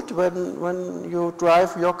renew it when you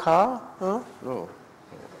drive your car? Huh? No.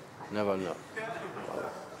 Never know.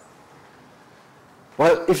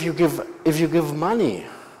 Well, if you give money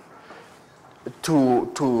to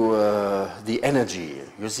the energy,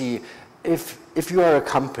 you see, if you are a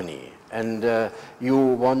company and you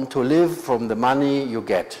want to live from the money you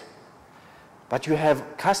get, but you have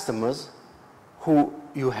customers who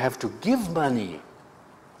you have to give money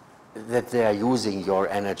that they are using your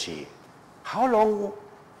energy, how long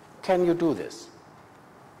can you do this?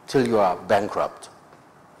 till you are bankrupt.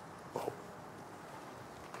 Well,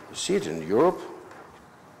 you see it in Europe,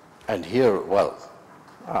 and here, well,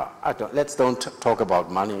 let's don't talk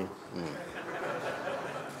about money.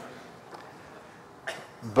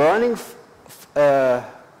 Burning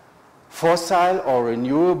fossil or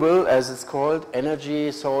renewable, as it's called,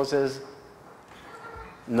 energy sources,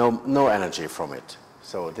 no energy from it.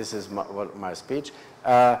 So this is my speech.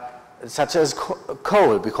 Such as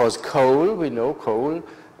coal, because coal, we know coal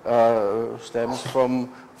stems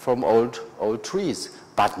from old trees,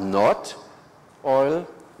 but not oil,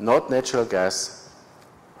 not natural gas,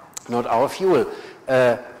 not our fuel,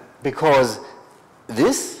 because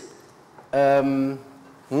this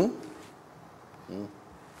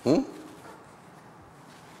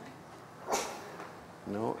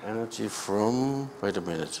no energy from, wait a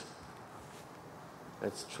minute,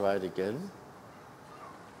 let's try it again.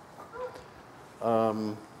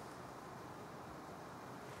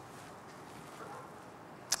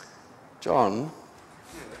 John,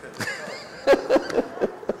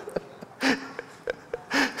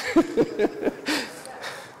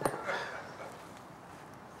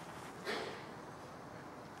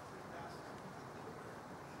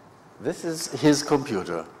 this is his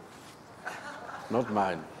computer, not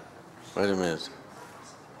mine. Wait a minute.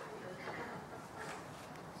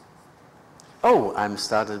 Oh, I'm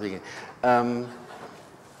started beginning.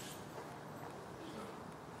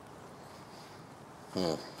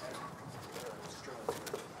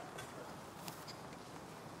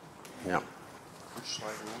 Yeah. Which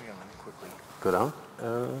slide were we on quickly? Go down.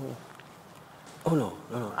 Oh no,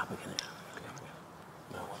 up again.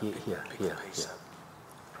 No, here.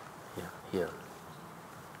 Here.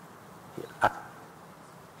 Up.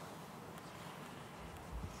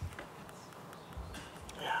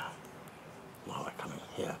 Yeah. Now we're coming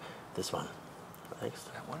here. This one.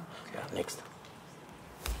 Next. That one? Okay. Yeah, next.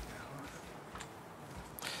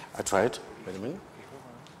 I tried. Wait a minute.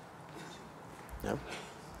 Yeah. Hold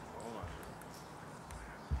on.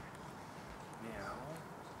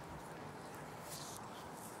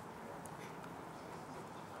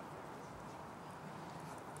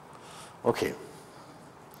 Now. Okay.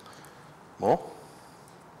 More?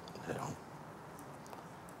 Yeah. Down.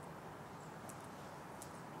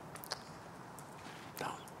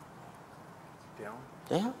 Down.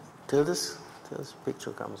 Yeah, till this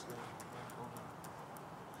picture comes.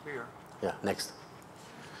 Here. Yeah, next.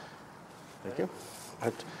 Thank you.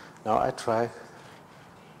 Now I try.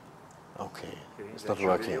 Okay, it's not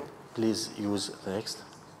working. Video? Please use the next.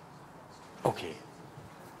 Okay.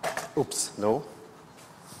 Oops, no.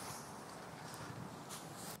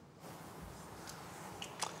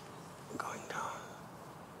 Going down.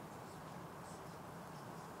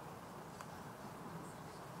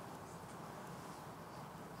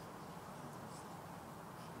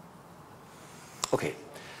 Okay.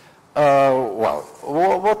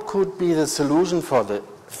 Well, what could be the solution for the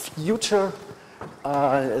future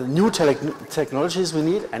new technologies we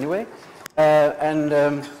need anyway?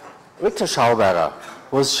 Victor Schauberger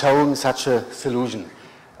was showing such a solution.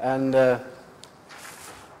 And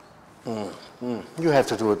you have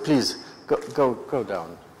to do it, please. Go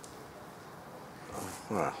down.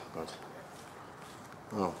 Oh, good.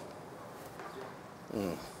 Oh.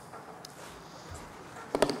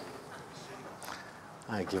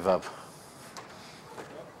 I give up.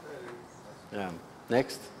 Yeah.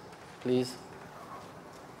 Next, please.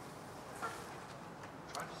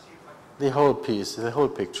 The whole piece, the whole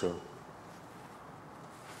picture.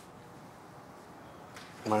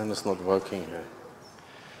 Mine is not working here.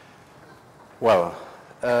 Well,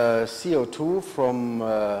 CO2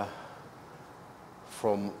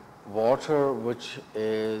 from water, which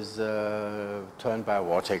is turned by a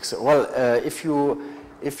vortex. Well, if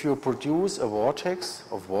you produce a vortex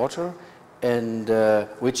of water and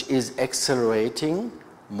which is accelerating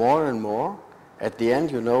more and more, at the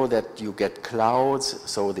end you know that you get clouds,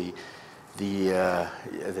 so the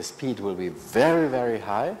speed will be very, very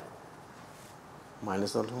high. Mine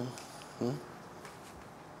is not on.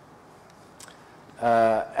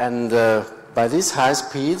 And by these high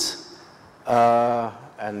speeds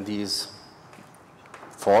and these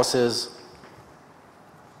forces,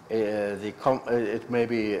 it may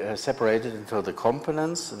be separated into the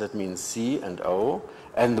components, that means C and O,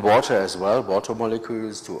 and the water as well, water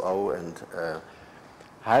molecules to O and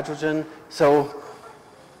hydrogen. So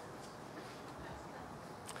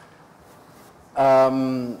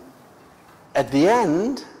at the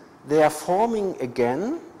end, they are forming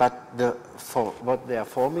again, but what they are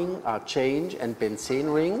forming are chain and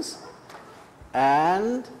benzene rings,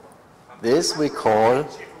 and this we call.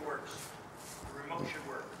 See if it works. The remote should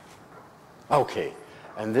work. Okay,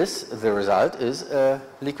 And the result is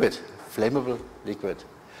liquid, flammable liquid.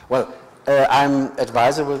 Well, I'm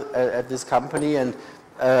advisor at this company, and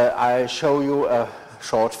I show you a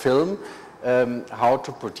short film how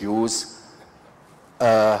to produce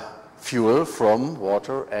fuel from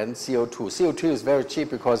water and CO2. CO2 is very cheap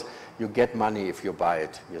because you get money if you buy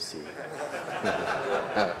it, you see.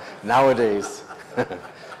 Nowadays.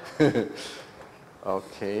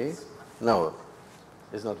 Okay. No,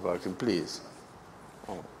 it's not working, please.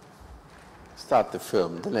 Oh. Start the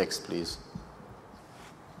film. The next, please.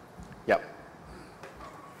 Yeah.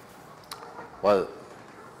 Well,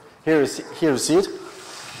 here you see it.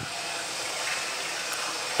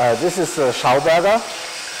 This is a Schauberger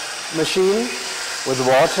machine with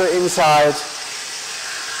water inside,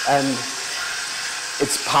 and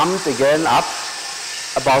it's pumped again up.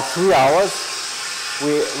 About 3 hours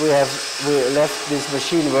we left this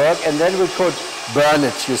machine work, and then we could burn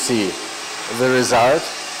it, you see, the result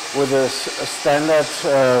with a standard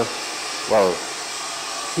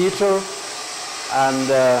heater, and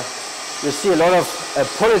you see a lot of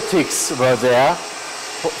politics were there,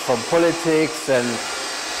 from politics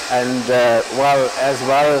and as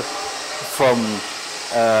well from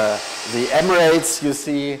the Emirates. You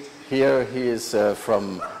see here he is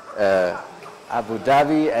from Abu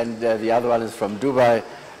Dhabi, and the other one is from Dubai,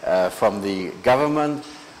 from the government.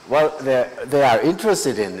 Well, they are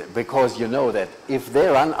interested in it because you know that if they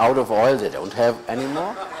run out of oil, they don't have any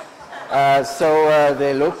more. So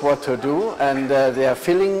they look what to do, and they are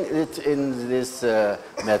filling it in this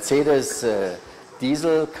Mercedes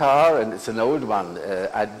diesel car, and it's an old one.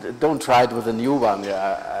 I don't try it with a new one,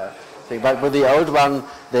 but with the old one,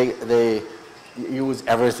 they use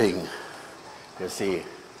everything. You see,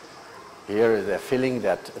 here they're filling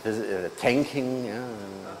that, tanking,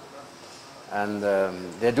 and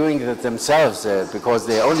they're doing it themselves because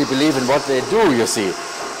they only believe in what they do, you see.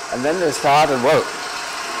 And then they start, and well,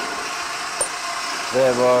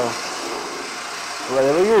 they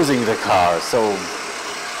were using the car, so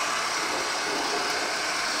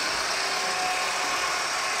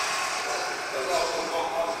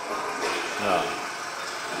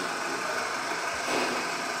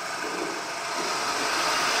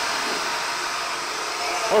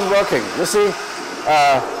was working. You see,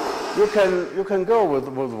 you can go with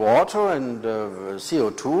water and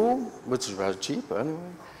CO2, which is very cheap anyway.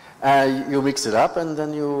 You mix it up, and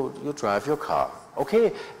then you drive your car.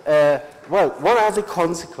 Okay. Well, what are the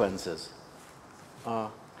consequences?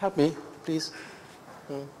 Help me, please.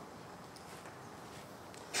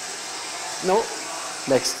 No.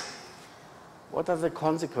 Next. What are the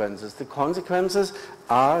consequences? The consequences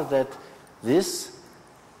are that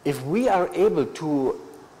if we are able to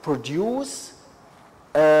produce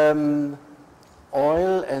oil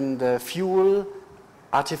and fuel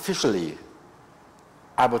artificially,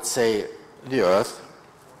 I would say the Earth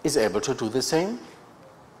is able to do the same.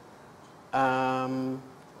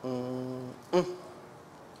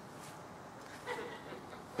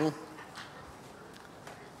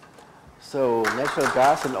 So natural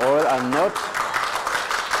gas and oil are not.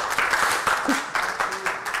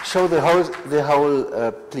 Show the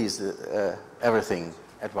whole, please, everything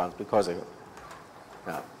at once, because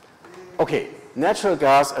okay, natural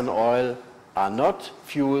gas and oil are not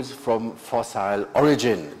fuels from fossil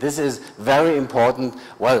origin. This is very important.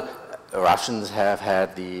 Well, Russians have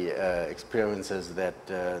had the experiences that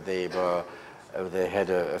they had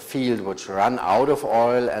a field which ran out of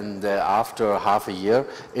oil, and after half a year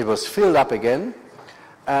it was filled up again,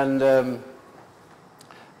 and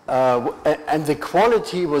the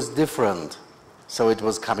quality was different. So it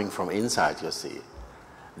was coming from inside, you see.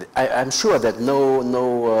 I'm sure that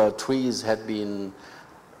no trees had been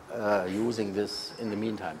using this in the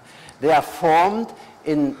meantime. They are formed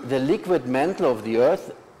in the liquid mantle of the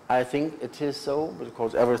Earth. I think it is so,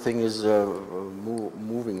 because everything is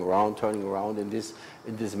moving around, turning around in this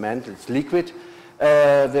mantle. It's liquid.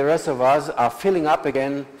 The reservoirs are filling up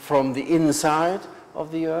again from the inside of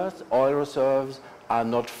the Earth. Oil reserves are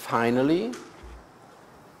not finally.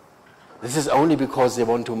 This is only because they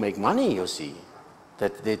want to make money, you see.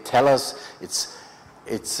 That they tell us it's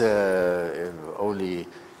only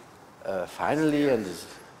finally, and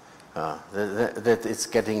that it's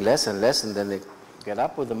getting less and less, and then they get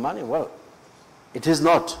up with the money. Well, it is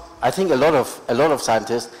not. I think a lot of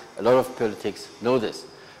scientists, a lot of politics know this.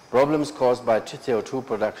 Problems caused by CO2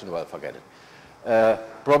 production, well, forget it.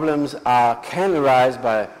 Problems can arise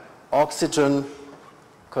by oxygen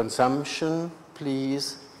consumption,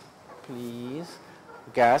 please.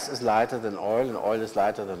 Gas is lighter than oil, and oil is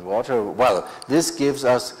lighter than water. Well, this gives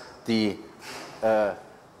us the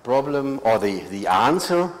problem, or the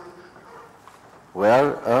answer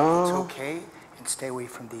Well, It's okay, and stay away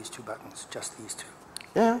from these two buttons, just these two.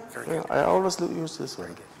 yeah, Very yeah, good. I always use this one.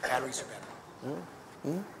 Very good. Batteries are better.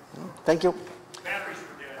 Thank you. Batteries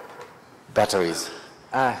for dead. Batteries.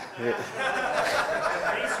 Yeah. I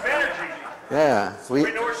need some energy. Yeah, We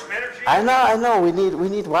know where some energy is. I know. We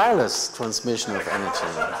need wireless transmission of energy.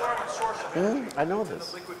 Source of I know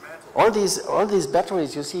this. All these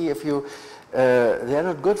batteries, you see, if you they're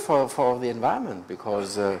not good for the environment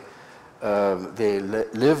because they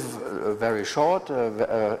live very short.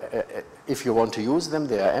 If you want to use them,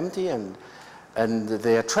 they are empty and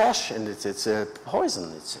they are trash, and it's a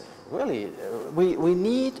poison. It's really we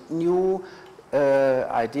need new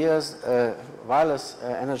ideas. Wireless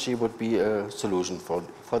energy would be a solution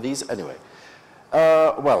for these anyway.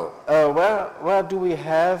 Where do we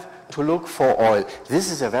have to look for oil? This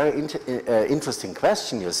is a very interesting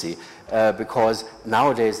question, you see, because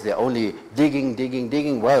nowadays they're only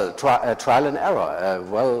digging. Well, trial and error.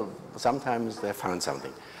 Well, sometimes they found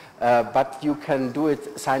something, but you can do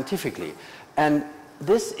it scientifically. And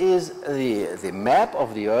this is the map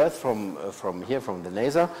of the Earth from here, from the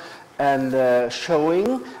NASA, and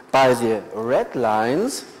showing by the red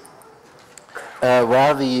lines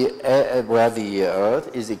where the Earth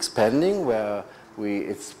is expanding, where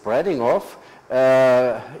it's spreading off.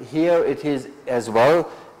 Here it is as well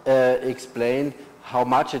explained how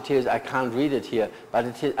much it is. I can't read it here, but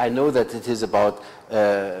I know that it is about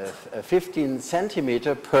 15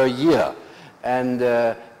 centimeter per year, and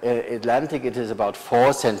Atlantic it is about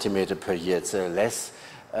 4 centimeter per year. It's less.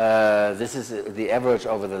 This is the average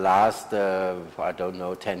over the last, I don't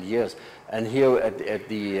know, 10 years. And here at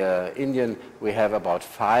the Indian, we have about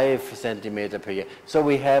 5 centimeter per year. So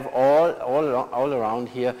we have all around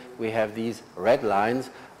here, we have these red lines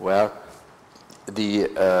where the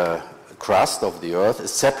crust of the Earth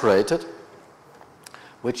is separated,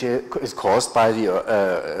 which is caused by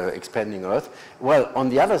the expanding Earth. Well, on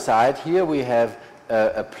the other side, here we have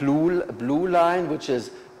a blue line, which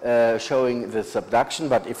is showing the subduction,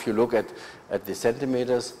 but if you look at the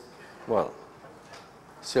centimeters, well,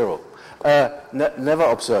 0. Never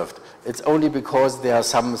observed. It's only because there are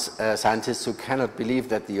some scientists who cannot believe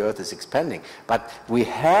that the Earth is expanding. But we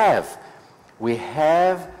have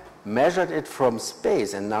measured it from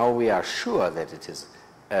space, and now we are sure that it is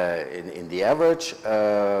in the average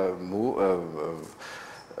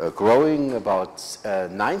growing about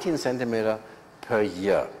 19 centimeter per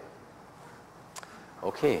year.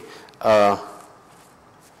 Okay,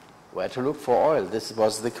 where to look for oil? This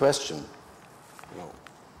was the question. No.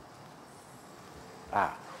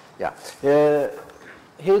 Yeah.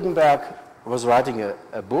 Hilgenberg was writing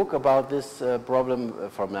a book about this problem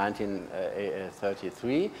from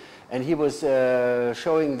 1933, and he was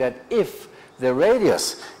showing that if the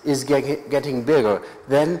radius is getting bigger,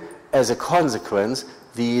 then as a consequence,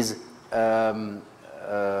 these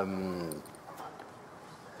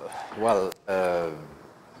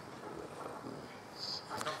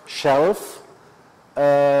shelf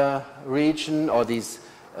region, or these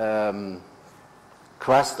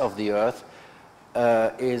crust of the Earth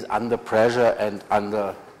is under pressure and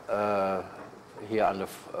under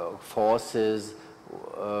forces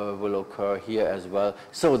will occur here as well.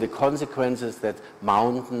 So the consequences that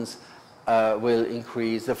mountains will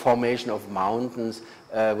increase, the formation of mountains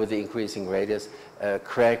with the increasing radius,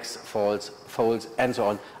 cracks, folds, and so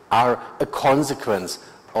on, are a consequence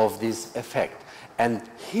of this effect. And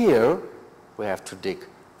here we have to dig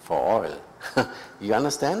for oil. You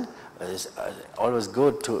understand? It's always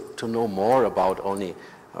good to know more about only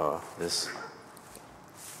this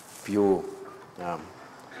few.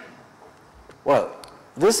 Well,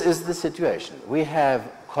 this is the situation. We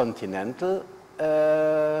have continental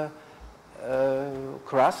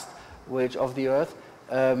crust of the Earth,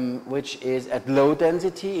 which is at low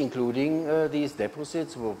density, including these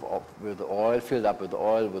deposits with oil, filled up with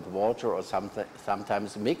oil, with water, or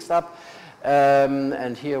sometimes mixed up.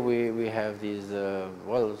 And here we have these,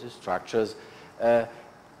 these structures.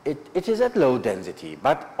 It is at low density,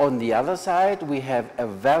 but on the other side we have a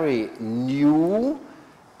very new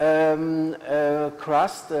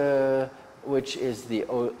crust, which is the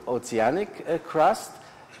oceanic crust,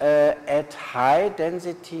 at high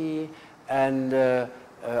density and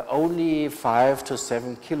only 5 to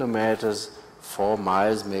 7 kilometers, 4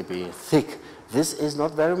 miles maybe thick. This is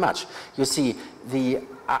not very much. You see,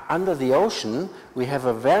 under the ocean we have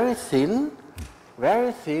a very thin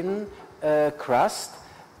crust,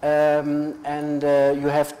 and you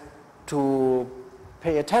have to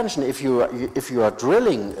pay attention. If you are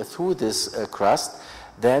drilling through this crust,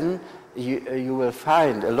 then you will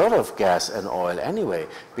find a lot of gas and oil anyway,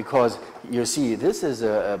 because you see this is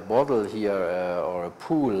a bottle here or a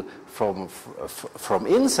pool from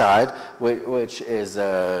inside, which is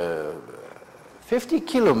 50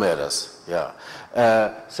 kilometers. Yeah.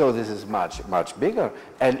 So this is much bigger.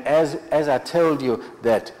 And as I told you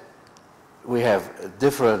that we have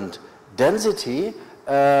different density,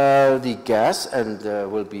 the gas and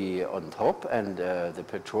will be on top, and the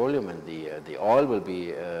petroleum and the oil will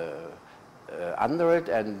be under it,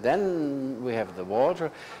 and then we have the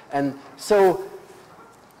water. And so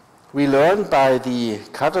we learned by the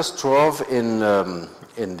catastrophe in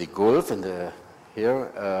the Gulf,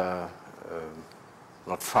 here,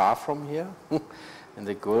 not far from here, in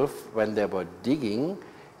the Gulf, when they were digging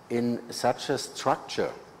in such a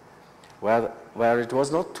structure where it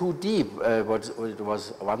was not too deep, but it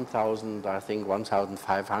was 1,000, I think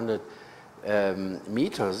 1,500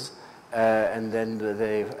 meters, and then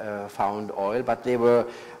they found oil, but they were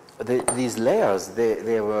these layers.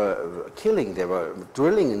 They were killing. They were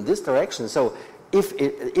drilling in this direction. So if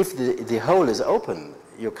the hole is open,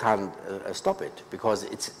 you can't stop it because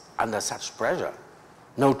it's under such pressure.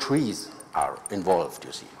 No trees are involved,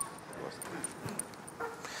 you see.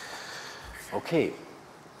 Okay.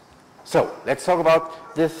 So let's talk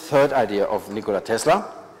about the third idea of Nikola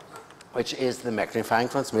Tesla, which is the magnifying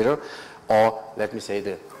transmitter, or let me say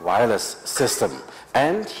the wireless system.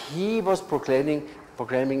 And he was proclaiming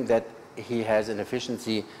that he has an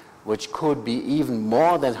efficiency which could be even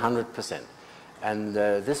more than 100%. And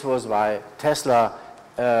this was why Tesla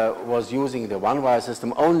was using the one-wire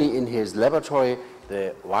system only in his laboratory.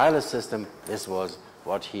 The wireless system, this was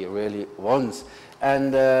what he really wants.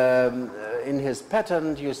 And in his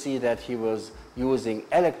patent, you see that he was using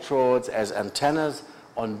electrodes as antennas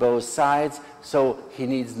on both sides, so he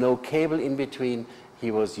needs no cable in between.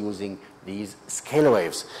 He was using these scalar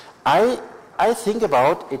waves. I think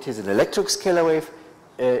about it is an electric scalar wave.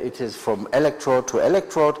 It is from electrode to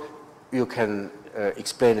electrode. You can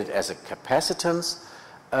explain it as a capacitance,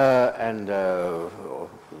 and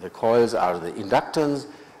the coils are the inductance,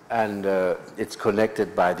 and it's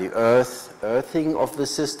connected by the earthing of the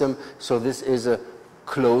system. So this is a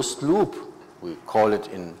closed loop. We call it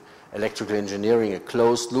in electrical engineering a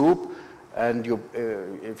closed loop. And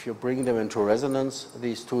if you bring them into resonance,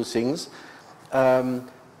 these two things, and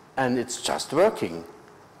it's just working.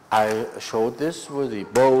 I showed this with the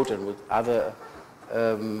boat and with other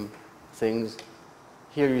things.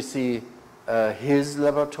 Here you see his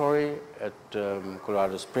laboratory at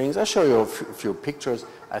Colorado Springs. I'll show you a few pictures.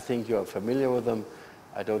 I think you are familiar with them.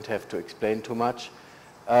 I don't have to explain too much.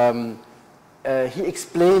 He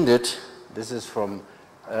explained it. This is from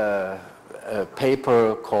a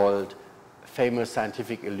paper called Famous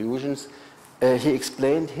Scientific Illusions. He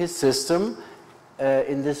explained his system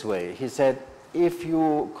in this way. He said, if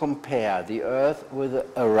you compare the Earth with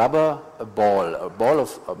a ball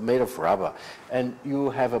made of rubber, and you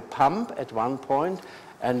have a pump at one point,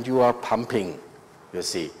 and you are pumping, you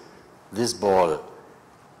see, this ball,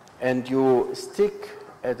 and you stick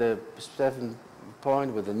at a certain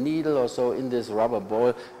point with a needle or so in this rubber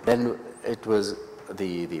ball, then it was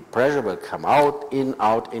the pressure will come out, in.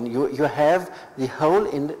 You have the whole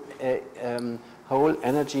whole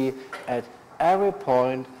energy at every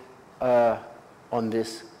point on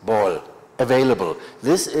this ball available.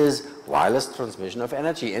 This is wireless transmission of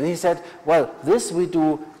energy. And he said, well, this we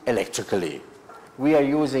do electrically. We are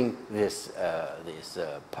using this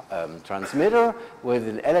transmitter with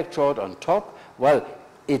an electrode on top. Well,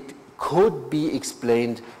 it could be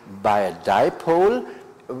explained by a dipole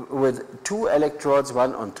with two electrodes,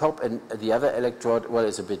 one on top and the other electrode, well,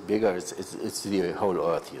 it's a bit bigger. It's the whole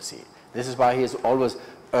Earth, you see. This is why he is always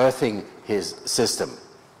earthing his system.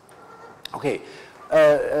 Okay,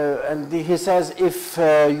 and he says if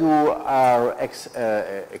you are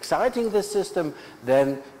exciting the system,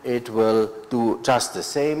 then it will do just the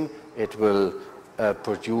same. It will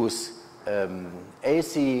produce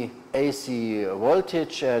AC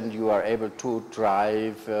voltage, and you are able to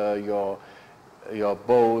drive your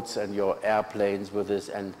boats and your airplanes with this.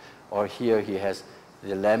 Or here he has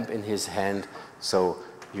the lamp in his hand, so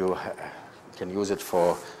you can use it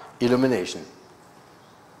for illumination.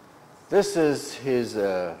 This is his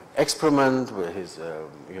experiment with his,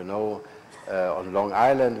 on Long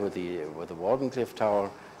Island with the Wardenclyffe Tower,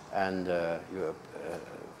 and you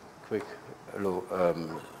quick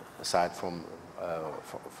aside from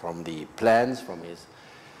the plans, from his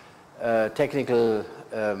technical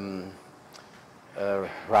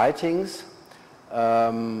writings,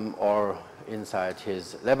 or inside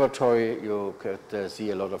his laboratory, you could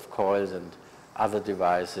see a lot of coils and other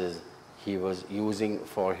devices. he was using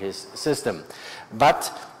for his system.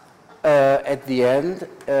 But at the end,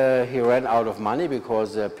 he ran out of money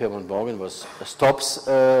because Piermont Morgan stops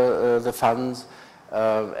the funds,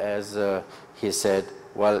 as he said,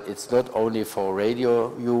 well, it's not only for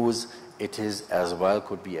radio use, it is as well,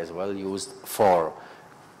 could be as well used for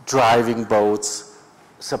driving boats,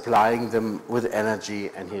 supplying them with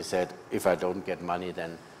energy, and he said, if I don't get money,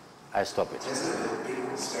 then I stop it. Tesla built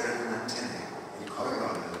big spherical antennae in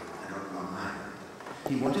Colorado and on Long Island.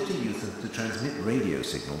 He wanted to use them to transmit radio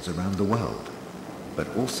signals around the world,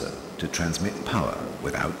 but also to transmit power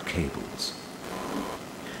without cables.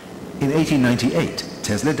 In 1898,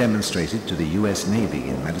 Tesla demonstrated to the US Navy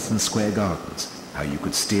in Madison Square Gardens how you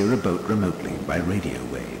could steer a boat remotely by radio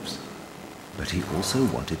waves. But he also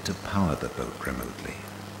wanted to power the boat remotely.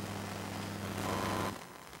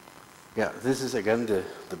 Yeah, this is again the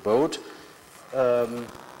boat.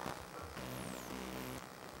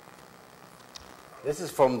 This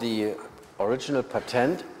is from the original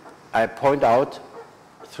patent. I point out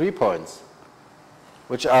 3 points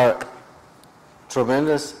which are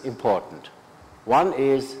tremendous important. One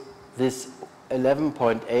is this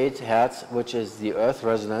 11.8 hertz, which is the earth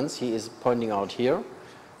resonance. He is pointing out here.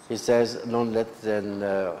 He says no less than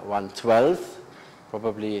 1/12,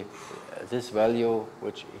 probably this value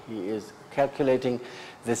which he is calculating.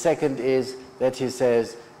 The second is that he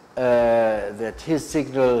says that his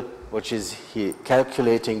signal, which is he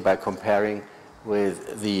calculating by comparing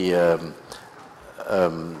with the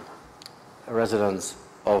resonance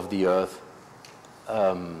of the earth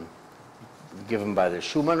given by the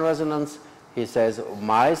Schumann resonance, he says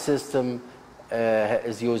my system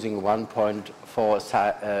is using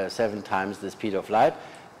 1.47 times the speed of light.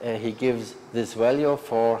 He gives this value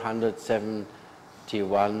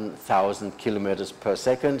 471,000 kilometers per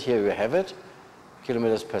second. Here you have it,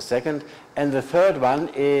 kilometers per second. And the third one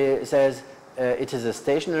says it is a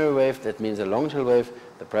stationary wave. That means a long-tail wave.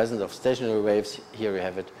 The presence of stationary waves. Here you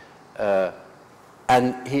have it.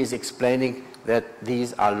 And he is explaining that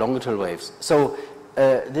these are long-tail waves. So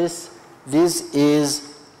this is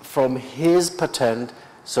from his patent.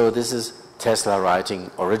 So this is Tesla writing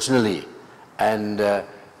originally, and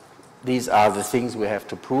these are the things we have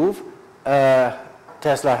to prove.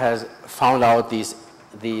 Tesla has found out these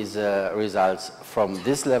results from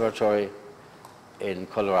this laboratory in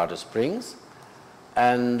Colorado Springs,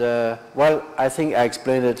 and well, I think I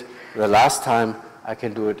explained it the last time. I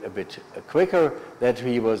can do it a bit quicker, that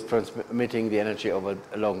he was transmitting the energy over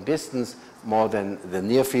a long distance, more than the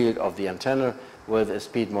near field of the antenna, with a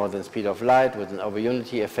speed more than speed of light, with an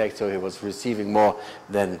over-unity effect, so he was receiving more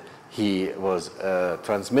than he was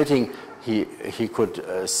transmitting. He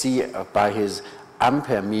could see by his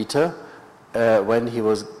ampere meter when he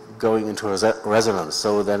was going into resonance,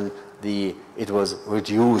 so then it was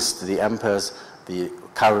reduced, the amperes, the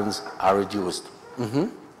currents are reduced.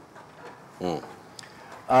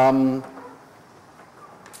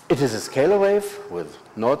 It is a scalar wave with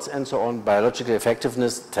knots and so on. Biological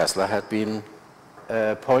effectiveness, Tesla had been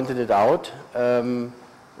pointed it out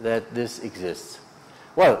that this exists.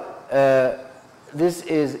 Well, this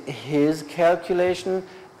is his calculation,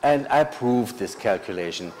 and I proved this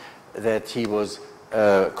calculation, that he was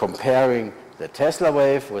comparing the Tesla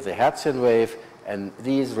wave with the Hertzian wave, and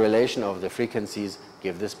these relation of the frequencies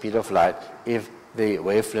give the speed of light if the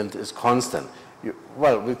wavelength is constant.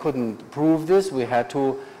 Well, we couldn't prove this. We had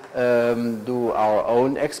to do our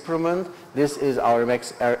own experiment. This is our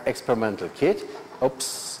experimental kit,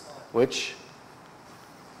 which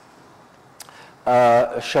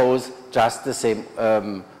shows just the same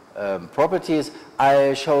properties.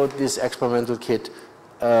 I showed this experimental kit,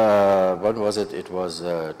 when was it? It was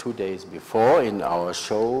 2 days before in our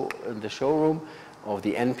show, in the showroom of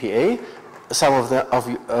the NPA. Some of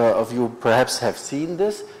you perhaps have seen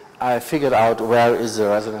this. I figured out where is the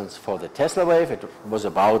resonance for the Tesla wave. It was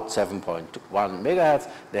about 7.1 megahertz.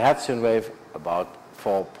 The Hertzian wave about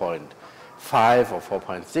 4.5 or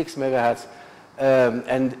 4.6 megahertz.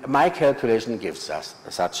 And my calculation gives us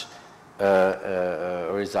such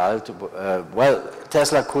a result. Well,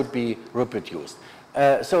 Tesla could be reproduced.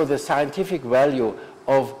 So the scientific value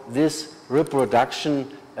of this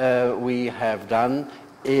reproduction we have done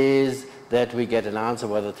is that we get an answer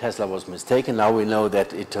whether Tesla was mistaken. Now we know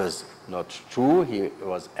that it was not true. He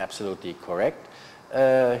was absolutely correct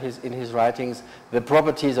in his writings. The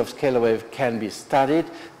properties of scalar wave can be studied.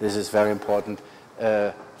 This is very important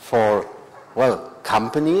for, well,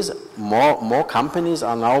 companies. More companies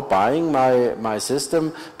are now buying my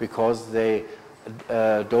system because they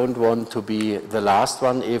don't want to be the last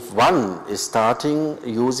one. If one is starting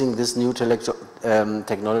using this new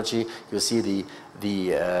technology, you see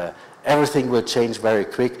the everything will change very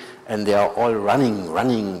quick, and they are all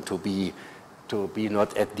running to be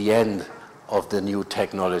not at the end of the new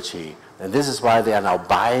technology. And this is why they are now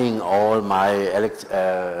buying all my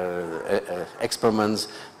experiments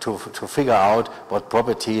to figure out what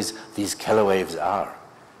properties these Keller waves are.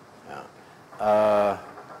 Yeah.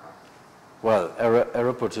 Well,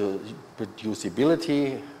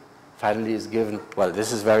 reproducibility finally is given. Well,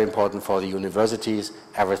 this is very important for the universities.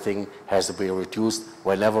 Everything has to be reduced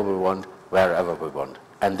whenever we want, wherever we want.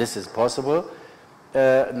 And this is possible.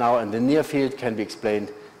 Now, in the near field can be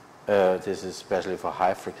explained. This is especially for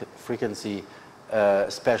high frequency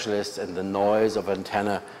specialists, and the noise of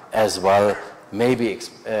antenna as well may be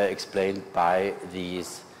explained by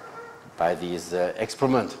these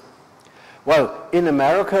experiments. Well, in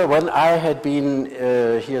America, when I had been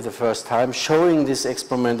here the first time showing this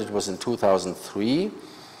experiment, it was in 2003.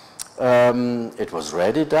 It was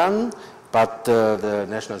ready done, but the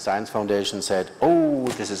National Science Foundation said, "Oh,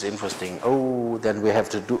 this is interesting. Oh, then we have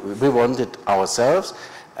to do. We want it ourselves."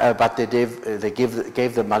 But they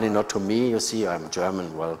gave the money not to me. You see, I'm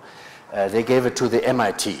German. Well, they gave it to the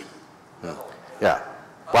MIT. Yeah.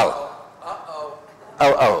 Well.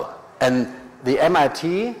 And the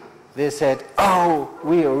MIT, they said, "Oh,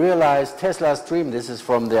 we realized Tesla's dream." This is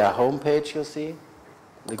from their homepage. You see,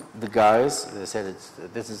 the guys. They said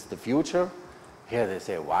this is the future. Here they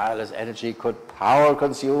say wireless energy could power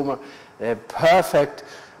consumer. They're perfect.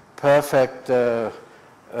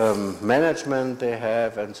 Management they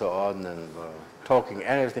have, and so on, and talking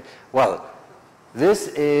everything. Well, this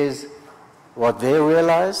is what they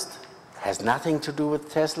realized. Has nothing to do with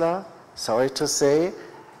Tesla. Sorry to say,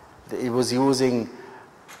 it was using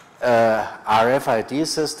RFID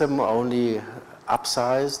system, only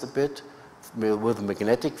upsized a bit with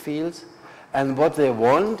magnetic fields. And what they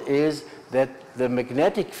want is that the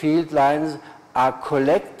magnetic field lines are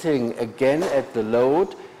collecting again at the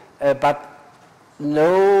load, but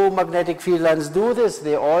no magnetic field lines do this.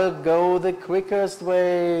 They all go the quickest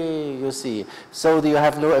way, you see. So you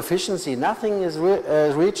have no efficiency. Nothing is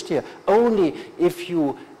reached here. Only if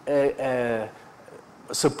you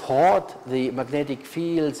support the magnetic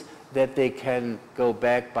fields that they can go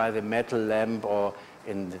back by the metal lamp or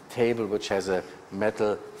in the table which has a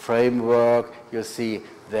metal framework, you see,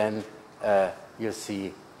 then you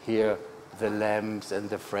see here the lamps and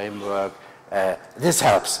the framework. This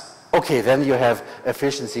helps. Okay, then you have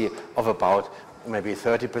efficiency of about maybe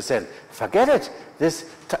 30%. Forget it. This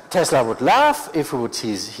Tesla would laugh if we would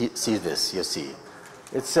see this, you see.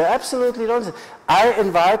 It's absolutely nonsense. I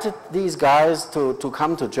invited these guys to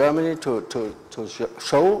come to Germany to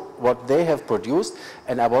show what they have produced,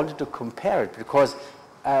 and I wanted to compare it because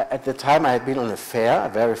at the time I had been on a fair, a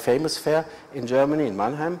very famous fair in Germany, in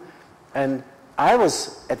Mannheim, and I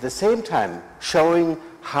was at the same time showing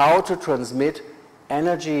how to transmit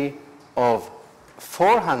energy of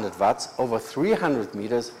 400 watts over 300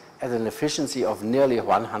 meters at an efficiency of nearly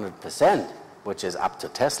 100%, which is up to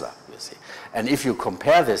Tesla, you see. And if you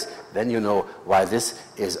compare this, then you know why this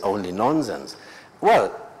is only nonsense.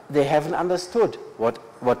 Well, they haven't understood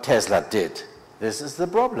what Tesla did. This is the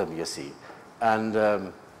problem, you see. And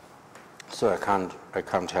so I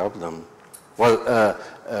can't help them. Well,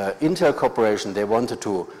 Intel Corporation, they wanted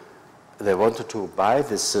to buy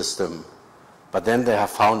this system, but then they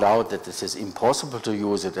have found out that this is impossible to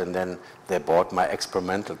use it, and then they bought my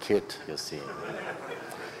experimental kit, you see.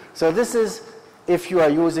 So this is, if you are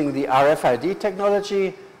using the RFID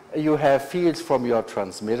technology, you have fields from your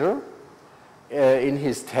transmitter. In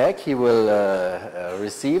his tag, he will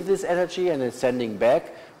receive this energy and is sending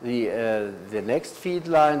back the next feed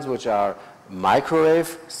lines, which are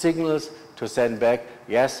microwave signals, to send back,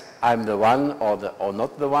 yes, I'm the one, or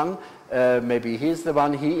not the one. Maybe he's the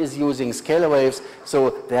one. He is using scalar waves, so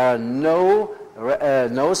there are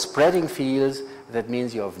no spreading fields. That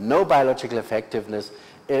means you have no biological effectiveness.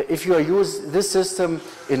 If you use this system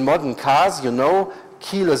in modern cars, you know,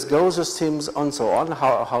 keyless go systems and so on,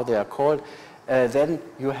 how they are called, then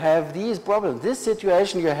you have these problems. This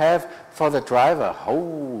situation you have for the driver.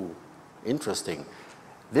 Oh, interesting.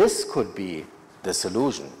 This could be the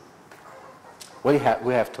solution. We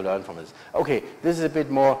have to learn from this. Okay, this is a bit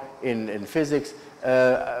more in physics.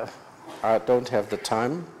 I don't have the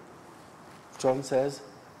time, John says.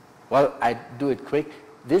 Well, I do it quick.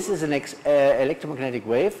 This is an electromagnetic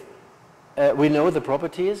wave. We know the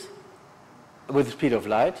properties with the speed of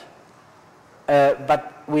light,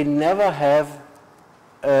 but we never have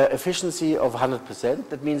efficiency of 100%.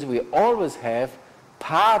 That means we always have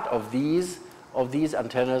part of these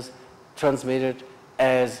antennas transmitted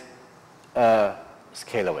as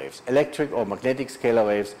scalar waves, electric or magnetic scalar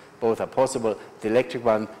waves both are possible. The electric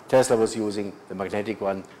one Tesla was using, the magnetic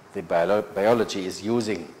one the biology is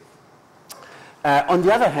using. On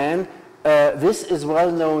the other hand, this is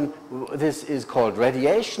well known, this is called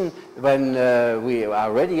radiation. When we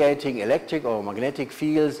are radiating electric or magnetic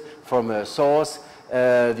fields from a source,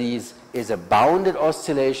 this is a bounded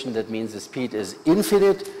oscillation. That means the speed is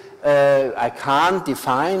infinite. I can't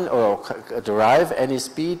define or derive any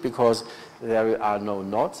speed because there are no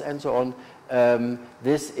knots and so on.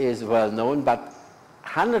 This is well known, but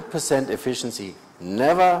 100% efficiency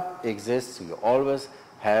never exists. You always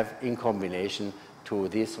have in combination to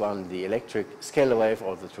this one, the electric scalar wave,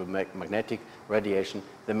 or the magnetic radiation,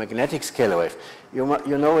 the magnetic scalar wave.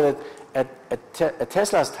 You know that at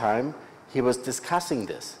Tesla's time, he was discussing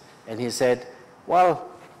this, and he said, well,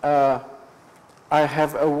 I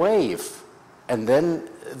have a wave. And then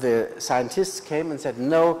the scientists came and said,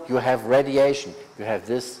 no, you have radiation, you have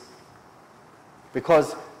this.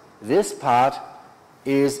 Because this part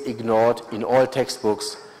is ignored in all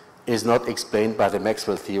textbooks, is not explained by the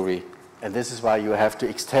Maxwell theory. And this is why you have to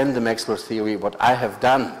extend the Maxwell theory, what I have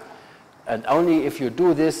done. And only if you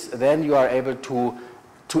do this, then you are able to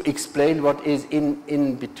explain what is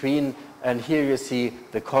in between. And here you see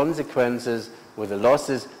the consequences with the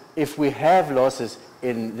losses. If we have losses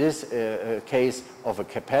in this case of a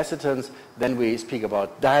capacitance, then we speak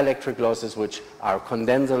about dielectric losses, which are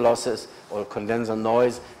condenser losses or condenser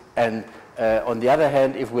noise. And on the other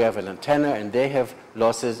hand, if we have an antenna and they have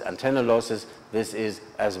losses, antenna losses, this is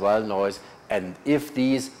as well noise. And if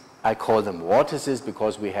these, I call them vortices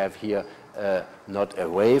because we have here not a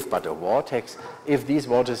wave but a vortex. If these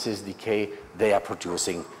vortices decay, they are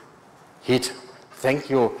producing heat. Thank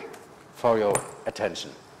you for your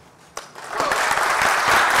attention.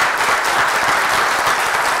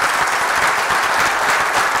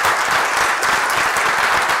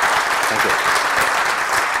 Thank you.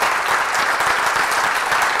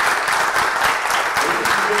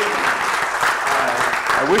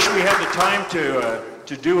 I wish we had the time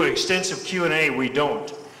to do an extensive Q&A. We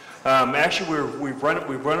don't. Actually, we've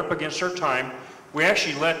run up against our time. We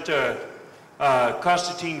actually let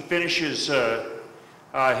Konstantin finish his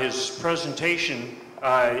presentation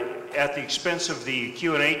at the expense of the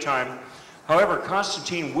Q&A time. However,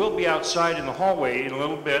 Konstantin will be outside in the hallway in a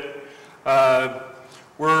little bit.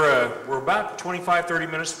 We're about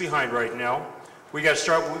 25-30 minutes behind right now. We got to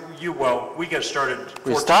start. We got started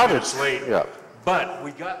 14 minutes late. Yeah. But we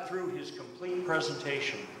got through his complete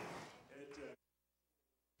presentation.